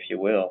fatigue, if you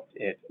will.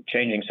 It's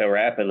changing so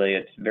rapidly,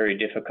 it's very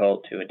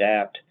difficult to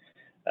adapt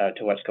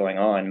to what's going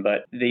on.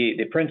 But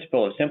the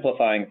principle of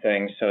simplifying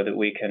things so that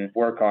we can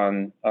work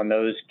on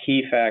those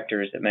key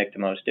factors that make the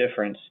most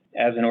difference.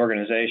 As an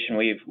organization,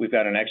 we've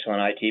got an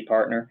excellent IT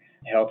partner,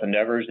 Health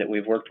Endeavors, that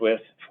we've worked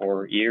with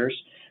for years,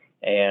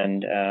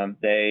 and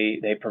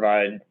they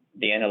provide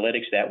the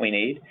analytics that we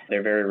need.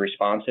 They're very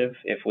responsive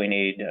if we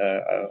need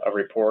a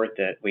report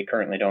that we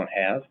currently don't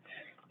have.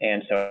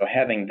 And so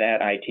having that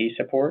IT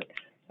support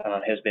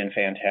has been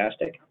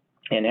fantastic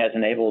and has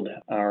enabled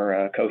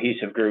our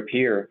cohesive group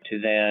here to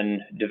then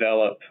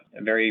develop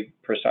very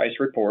precise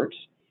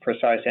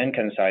and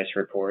concise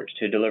reports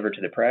to deliver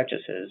to the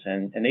practices.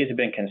 And these have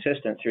been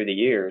consistent through the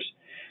years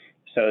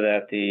so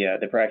that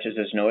the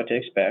practices know what to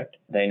expect.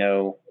 They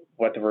know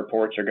what the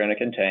reports are going to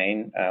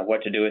contain,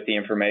 what to do with the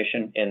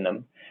information in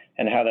them,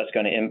 and how that's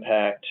going to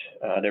impact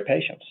their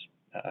patients,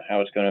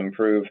 how it's going to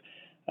improve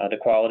the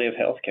quality of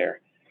healthcare.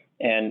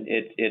 And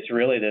it's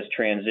really this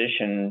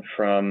transition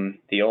from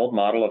the old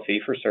model of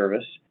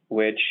fee-for-service,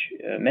 which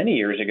many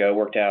years ago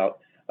worked out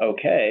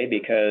okay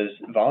because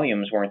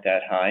volumes weren't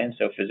that high, and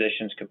so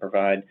physicians could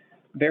provide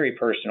very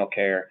personal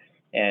care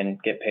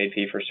and get paid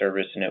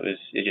fee-for-service, and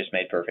it just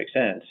made perfect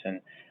sense. And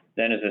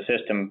then as the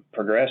system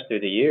progressed through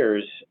the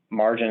years,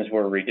 margins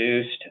were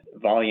reduced,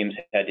 volumes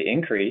had to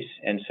increase,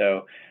 and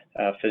so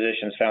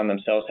physicians found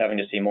themselves having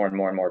to see more and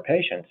more and more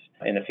patients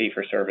in the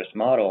fee-for-service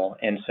model.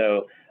 And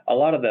so a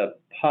lot of the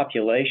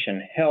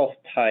population health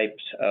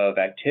types of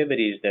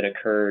activities that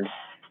occurred,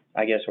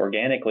 I guess,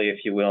 organically, if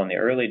you will, in the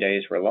early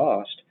days were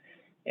lost.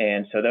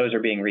 And so those are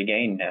being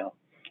regained now.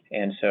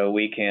 And so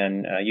we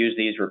can use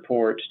these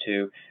reports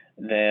to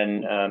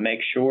then make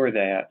sure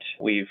that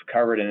we've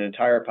covered an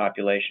entire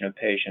population of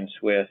patients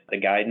with the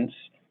guidance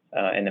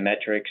and the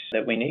metrics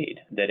that we need,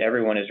 that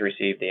everyone has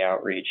received the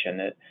outreach and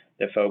that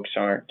the folks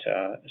aren't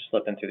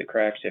slipping through the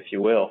cracks, if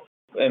you will.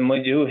 And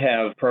we do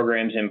have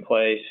programs in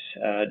place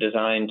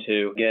designed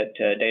to get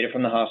data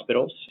from the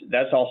hospitals.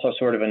 That's also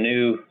sort of a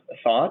new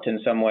thought in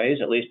some ways,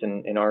 at least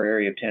in our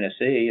area of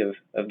Tennessee,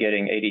 of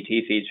getting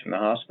ADT feeds from the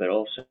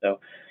hospitals. So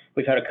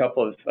we've had a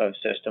couple of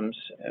systems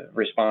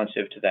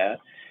responsive to that.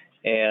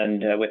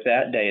 And with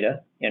that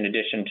data, in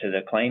addition to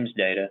the claims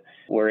data,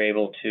 we're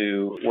able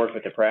to work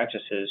with the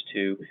practices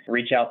to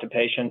reach out to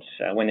patients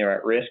when they're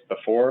at risk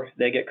before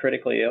they get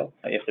critically ill.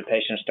 If the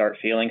patients start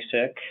feeling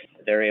sick,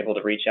 they're able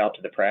to reach out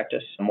to the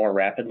practice more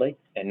rapidly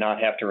and not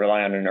have to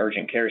rely on an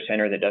urgent care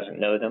center that doesn't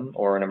know them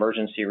or an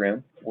emergency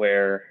room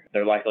where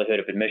their likelihood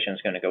of admission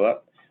is going to go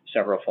up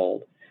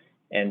several-fold.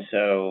 And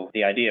so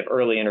the idea of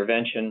early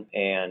intervention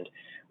and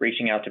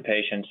reaching out to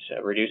patients,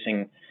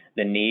 reducing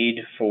the need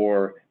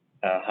for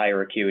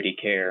higher acuity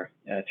care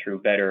through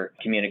better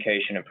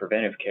communication and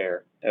preventive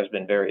care has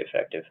been very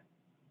effective.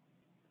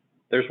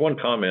 There's one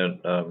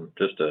comment,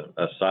 just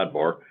a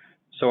sidebar.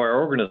 So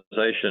our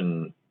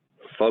organization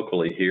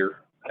focally here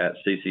at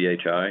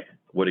CCHI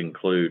would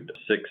include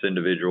 6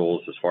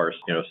 individuals as far as,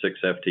 6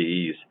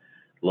 FTEs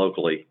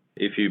locally.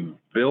 If you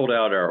build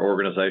out our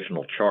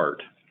organizational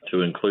chart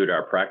to include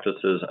our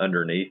practices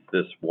underneath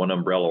this one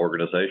umbrella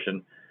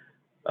organization,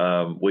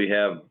 we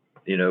have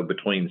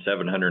between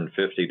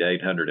 750 to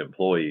 800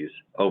 employees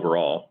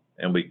overall,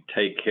 and we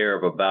take care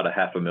of about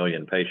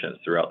 500,000 patients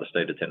throughout the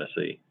state of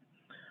Tennessee.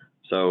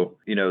 So,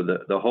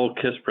 the whole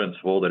KISS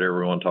principle that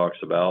everyone talks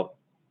about,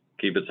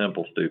 keep it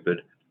simple,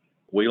 stupid,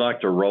 we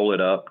like to roll it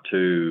up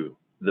to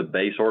the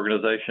base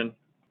organization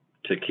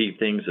to keep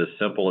things as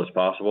simple as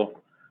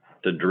possible,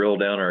 to drill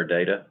down our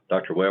data.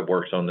 Dr. Webb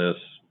works on this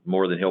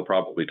more than he'll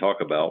probably talk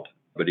about,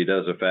 but he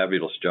does a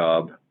fabulous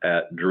job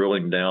at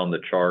drilling down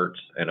the charts,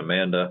 and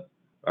Amanda,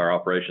 our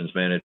operations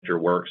manager,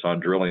 works on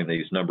drilling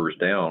these numbers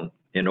down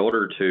in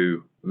order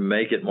to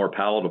make it more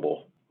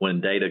palatable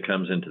when data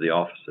comes into the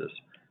offices.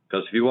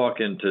 Because if you walk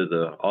into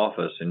the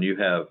office and you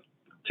have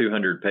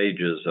 200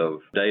 pages of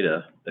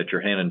data that you're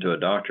handing to a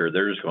doctor,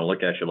 they're just going to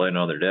look at you laying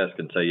on their desk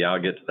and say, yeah,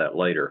 I'll get to that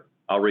later.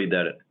 I'll read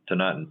that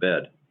tonight in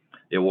bed.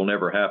 It will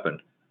never happen.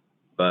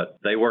 But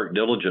they work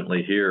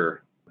diligently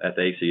here at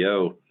the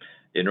ACO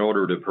in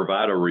order to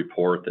provide a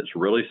report that's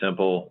really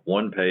simple,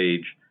 one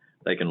page.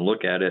 They can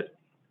look at it.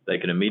 They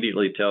can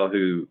immediately tell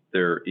who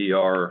their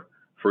ER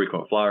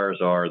frequent flyers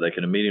are. They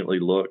can immediately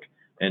look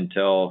and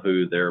tell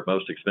who their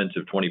most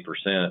expensive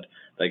 20%.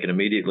 They can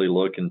immediately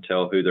look and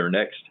tell who their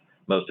next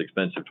most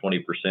expensive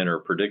 20% are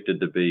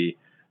predicted to be.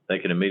 They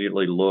can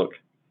immediately look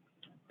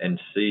and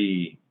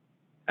see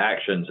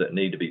actions that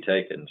need to be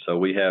taken. So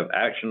we have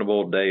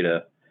actionable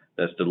data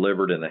that's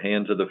delivered in the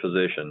hands of the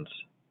physicians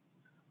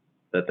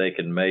that they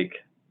can make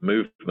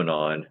movement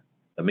on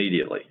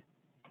immediately.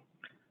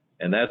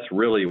 And that's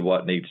really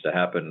what needs to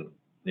happen,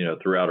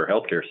 throughout our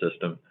healthcare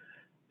system,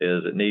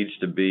 is it needs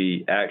to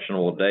be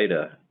actionable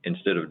data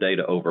instead of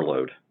data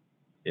overload.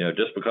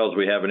 Just because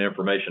we have an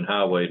information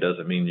highway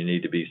doesn't mean you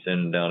need to be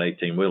sending down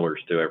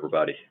 18-wheelers to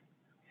everybody.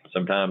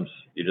 Sometimes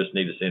you just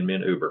need to send me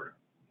an Uber.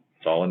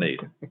 That's all I need.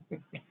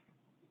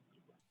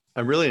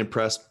 I'm really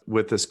impressed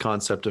with this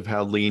concept of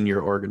how lean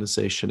your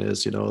organization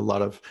is. A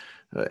lot of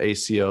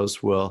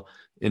ACOs will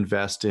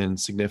invest in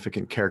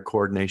significant care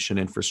coordination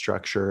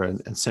infrastructure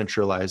and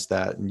centralize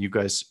that. And you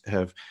guys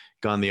have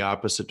gone the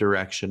opposite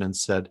direction and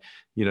said,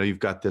 you've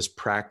got this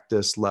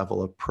practice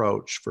level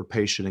approach for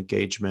patient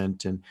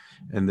engagement and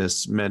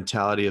this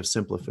mentality of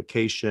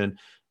simplification.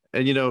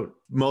 And,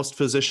 most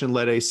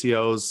physician-led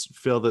ACOs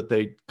feel that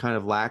they kind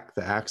of lack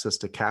the access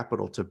to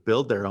capital to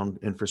build their own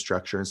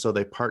infrastructure. And so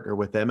they partner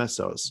with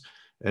MSOs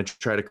and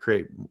try to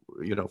create,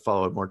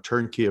 follow a more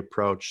turnkey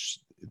approach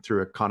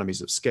through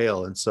economies of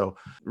scale. And so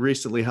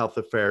recently Health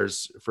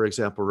Affairs, for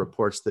example,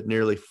 reports that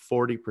nearly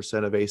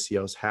 40% of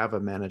ACOs have a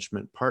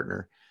management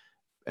partner.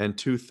 And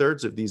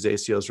 2/3 of these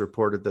ACOs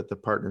reported that the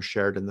partner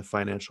shared in the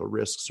financial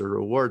risks or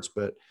rewards.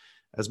 But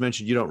as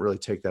mentioned, you don't really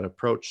take that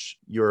approach.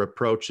 Your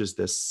approach is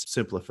this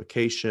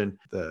simplification,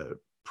 the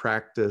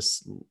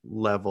practice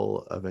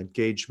level of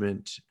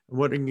engagement. I'm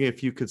wondering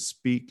if you could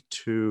speak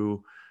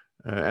to,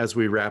 as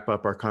we wrap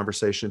up our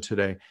conversation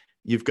today,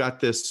 you've got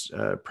this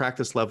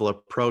practice level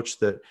approach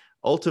that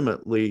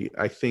ultimately,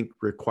 I think,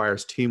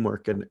 requires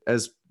teamwork. And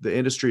as the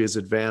industry has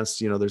advanced,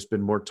 there's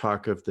been more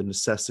talk of the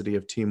necessity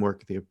of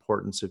teamwork, the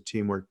importance of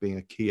teamwork being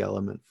a key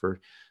element for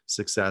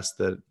success,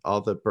 that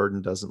all the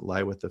burden doesn't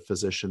lie with the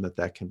physician,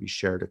 that can be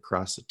shared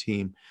across a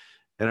team.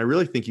 And I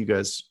really think you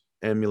guys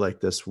emulate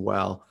this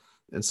well.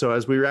 And so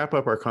as we wrap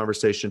up our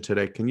conversation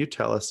today, can you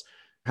tell us,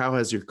 how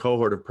has your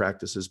cohort of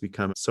practices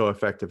become so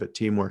effective at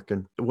teamwork?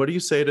 And what do you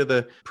say to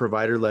the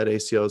provider-led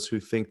ACOs who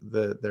think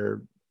that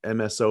their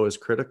MSO is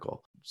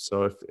critical?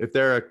 So if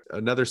there are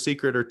another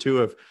secret or two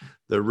of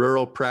the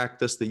rural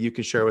practice that you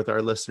can share with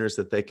our listeners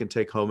that they can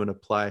take home and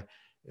apply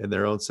in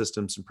their own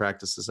systems and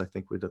practices, I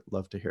think we'd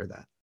love to hear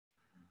that.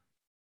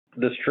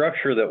 The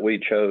structure that we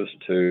chose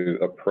to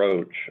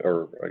approach,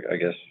 or I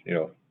guess,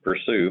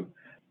 pursue,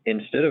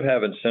 instead of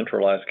having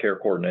centralized care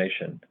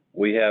coordination,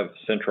 we have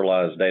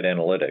centralized data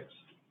analytics.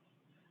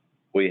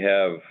 We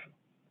have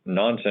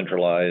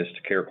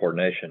non-centralized care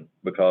coordination,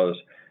 because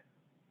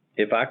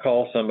if I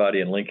call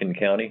somebody in Lincoln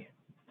County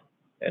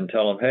and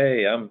tell them,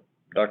 hey, I'm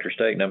Dr.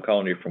 Staton, I'm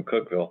calling you from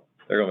Cookeville,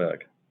 they're going to be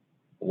like,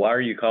 why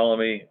are you calling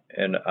me?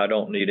 And I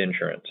don't need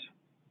insurance,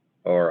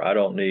 or I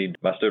don't need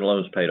my student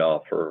loans paid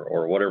off,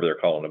 or whatever they're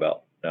calling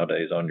about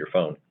nowadays on your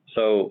phone.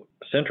 So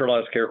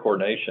centralized care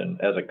coordination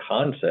as a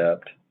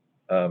concept,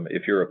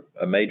 if you're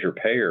a major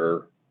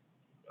payer,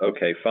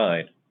 okay,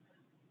 fine.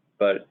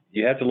 But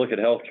you have to look at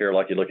healthcare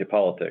like you look at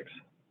politics.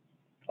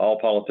 All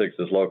politics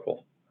is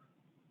local.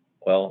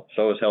 Well,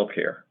 so is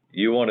healthcare.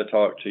 You want to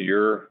talk to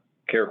your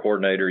care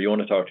coordinator, you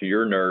want to talk to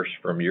your nurse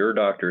from your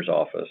doctor's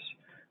office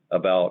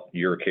about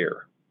your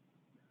care.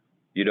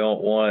 You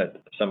don't want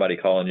somebody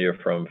calling you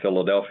from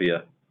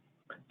Philadelphia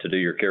to do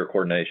your care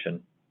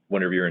coordination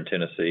whenever you're in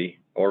Tennessee,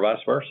 or vice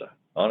versa,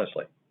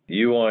 honestly.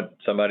 You want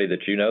somebody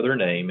that you know their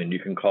name and you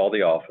can call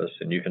the office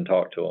and you can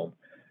talk to them.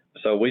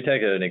 So we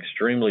take an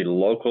extremely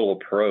local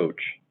approach,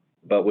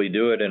 but we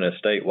do it in a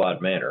statewide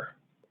manner.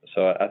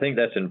 So I think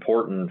that's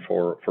important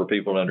for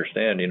people to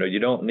understand. You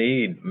don't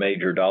need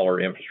major dollar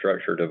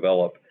infrastructure to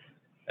develop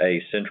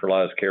a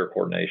centralized care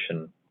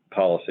coordination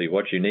policy.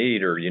 What you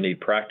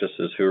need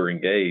practices who are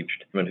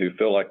engaged and who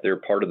feel like they're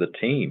part of the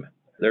team.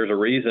 There's a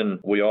reason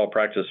we all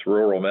practice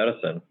rural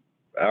medicine.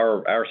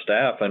 Our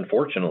staff,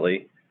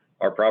 unfortunately,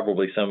 are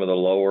probably some of the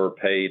lower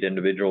paid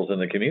individuals in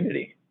the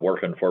community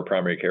working for a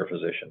primary care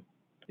physician.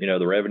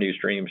 The revenue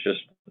stream's just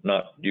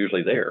not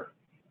usually there.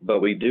 But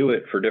we do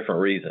it for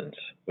different reasons.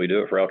 We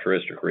do it for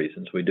altruistic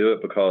reasons. We do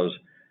it because,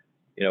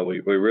 we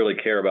really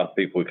care about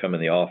the people who come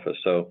in the office.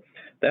 So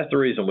that's the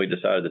reason we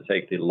decided to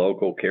take the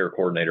local care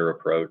coordinator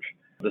approach.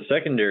 The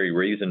secondary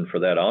reason for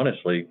that,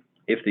 honestly,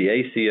 if the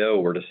ACO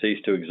were to cease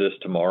to exist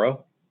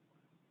tomorrow,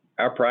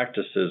 our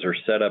practices are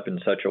set up in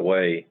such a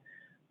way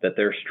that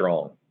they're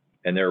strong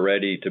and they're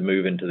ready to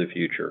move into the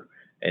future.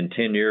 And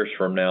 10 years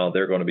from now,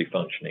 they're going to be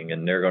functioning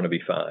and they're going to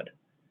be fine,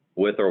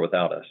 with or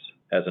without us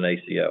as an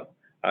ACO.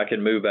 I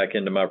can move back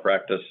into my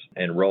practice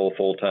and roll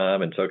full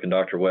time, and so can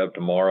Dr. Webb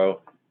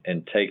tomorrow,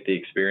 and take the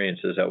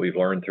experiences that we've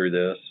learned through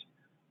this.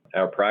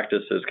 Our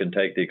practices can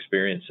take the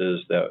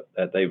experiences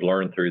that they've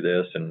learned through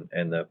this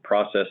and the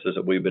processes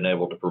that we've been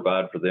able to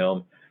provide for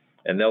them,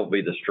 and they'll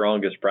be the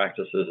strongest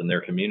practices in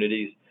their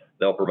communities.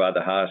 They'll provide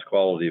the highest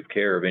quality of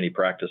care of any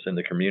practice in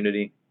the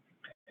community.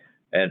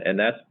 And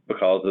that's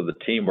because of the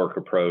teamwork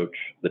approach,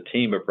 the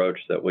team approach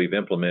that we've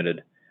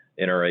implemented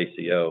in our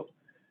ACO.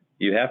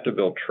 You have to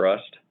build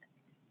trust.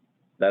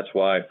 That's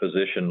why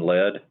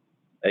physician-led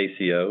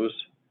ACOs.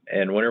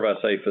 And whenever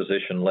I say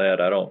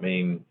physician-led, I don't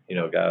mean,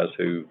 guys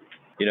who,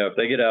 if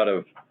they get out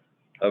of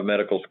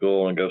medical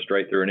school and go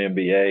straight through an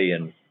MBA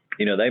and,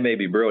 they may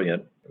be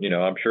brilliant.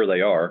 I'm sure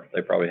they are.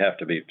 They probably have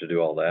to be to do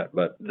all that.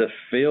 But the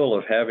feel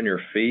of having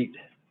your feet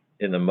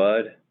in the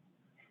mud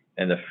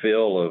and the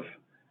feel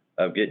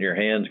of getting your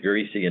hands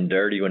greasy and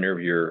dirty whenever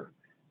you're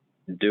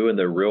doing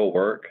the real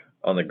work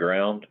on the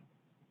ground,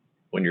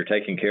 when you're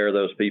taking care of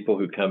those people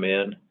who come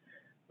in,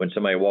 when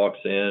somebody walks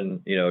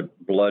in,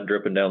 blood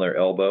dripping down their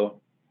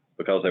elbow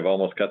because they've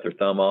almost cut their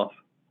thumb off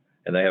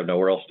and they have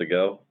nowhere else to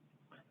go.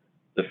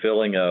 The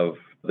feeling of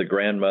the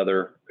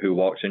grandmother who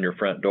walks in your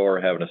front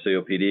door having a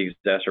COPD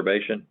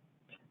exacerbation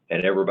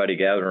and everybody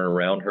gathering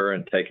around her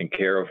and taking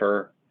care of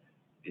her.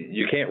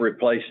 You can't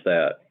replace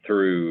that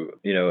through,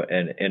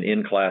 an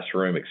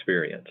in-classroom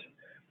experience.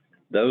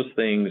 Those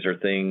things are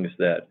things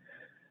that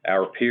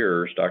our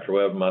peers, Dr.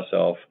 Webb and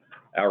myself,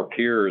 our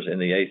peers in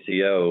the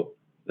ACO,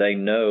 they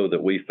know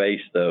that we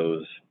face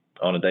those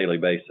on a daily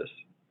basis.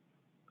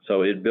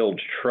 So it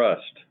builds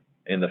trust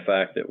in the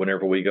fact that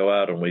whenever we go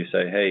out and we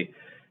say, hey,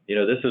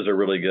 this is a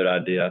really good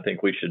idea. I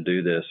think we should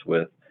do this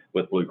with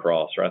Blue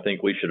Cross, or I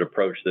think we should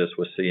approach this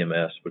with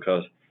CMS,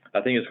 because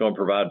I think it's going to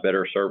provide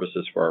better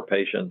services for our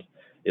patients.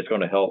 It's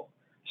going to help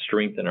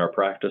strengthen our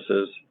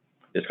practices.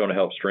 It's going to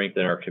help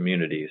strengthen our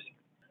communities.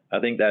 I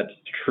think that's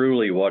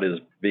truly what is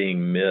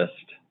being missed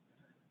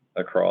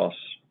across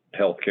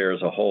healthcare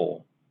as a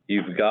whole.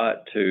 You've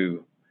got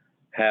to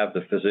have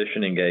the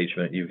physician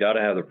engagement. You've got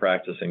to have the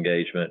practice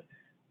engagement.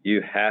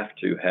 You have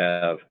to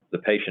have the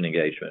patient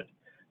engagement.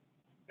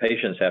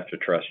 Patients have to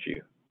trust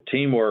you.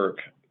 Teamwork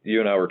you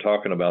and I were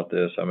talking about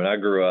this. I mean, I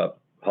grew up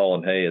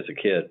hauling hay as a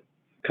kid,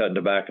 cutting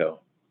tobacco,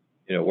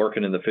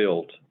 working in the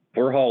fields. If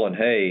we're hauling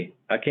hay,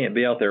 I can't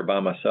be out there by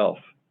myself.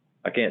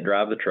 I can't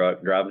drive the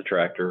truck, drive the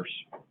tractors,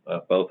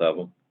 both of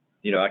them.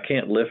 I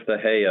can't lift the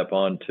hay up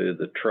onto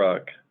the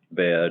truck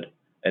bed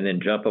and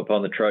then jump up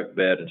on the truck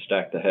bed and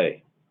stack the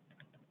hay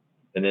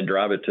and then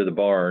drive it to the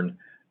barn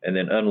and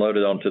then unload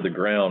it onto the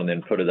ground and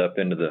then put it up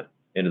into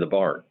the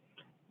barn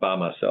by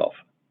myself.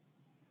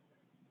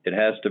 It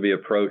has to be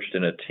approached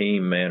in a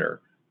team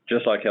manner,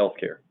 just like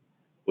healthcare.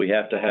 We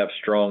have to have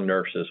strong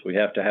nurses. We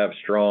have to have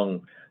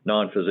strong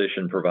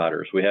non-physician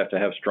providers. We have to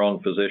have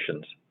strong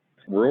physicians.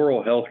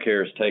 Rural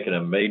healthcare has taken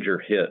a major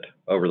hit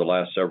over the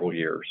last several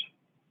years,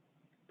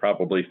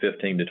 probably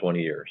 15 to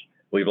 20 years.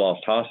 We've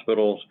lost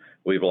hospitals.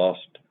 We've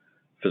lost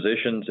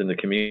physicians in the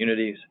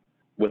communities.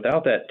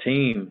 Without that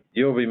team,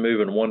 you'll be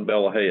moving one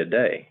bale of hay a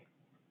day.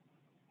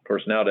 Of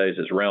course, nowadays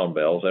it's round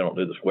bales. They don't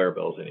do the square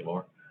bales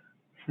anymore.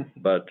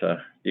 But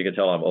you can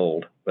tell I'm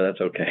old, but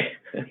that's okay.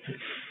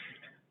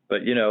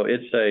 But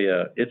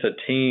it's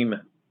a team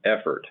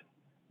effort.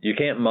 You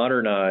can't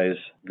modernize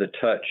the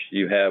touch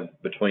you have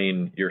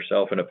between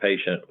yourself and a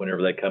patient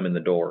whenever they come in the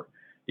door.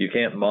 You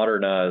can't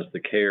modernize the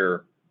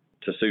care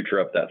to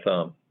suture up that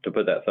thumb, to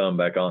put that thumb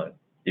back on.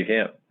 You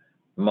can't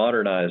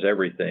modernize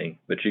everything,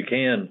 but you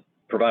can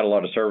provide a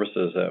lot of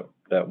services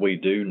that we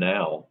do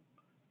now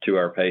to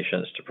our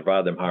patients to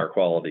provide them higher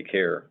quality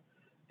care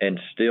and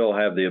still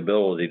have the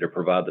ability to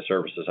provide the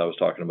services I was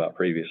talking about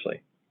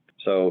previously.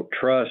 So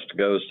trust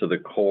goes to the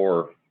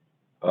core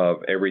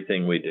of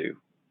everything we do.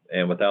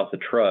 And without the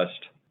trust,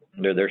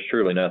 there's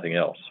truly nothing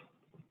else.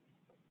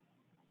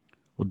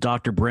 Well,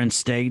 Dr. Brent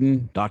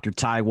Staton, Dr.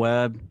 Ty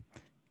Webb,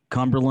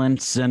 Cumberland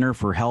Center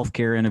for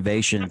Healthcare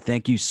Innovation,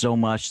 thank you so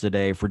much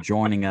today for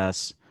joining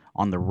us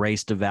on the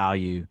Race to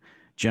Value.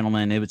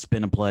 Gentlemen, it's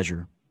been a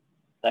pleasure.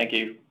 Thank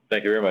you.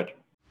 Thank you very much.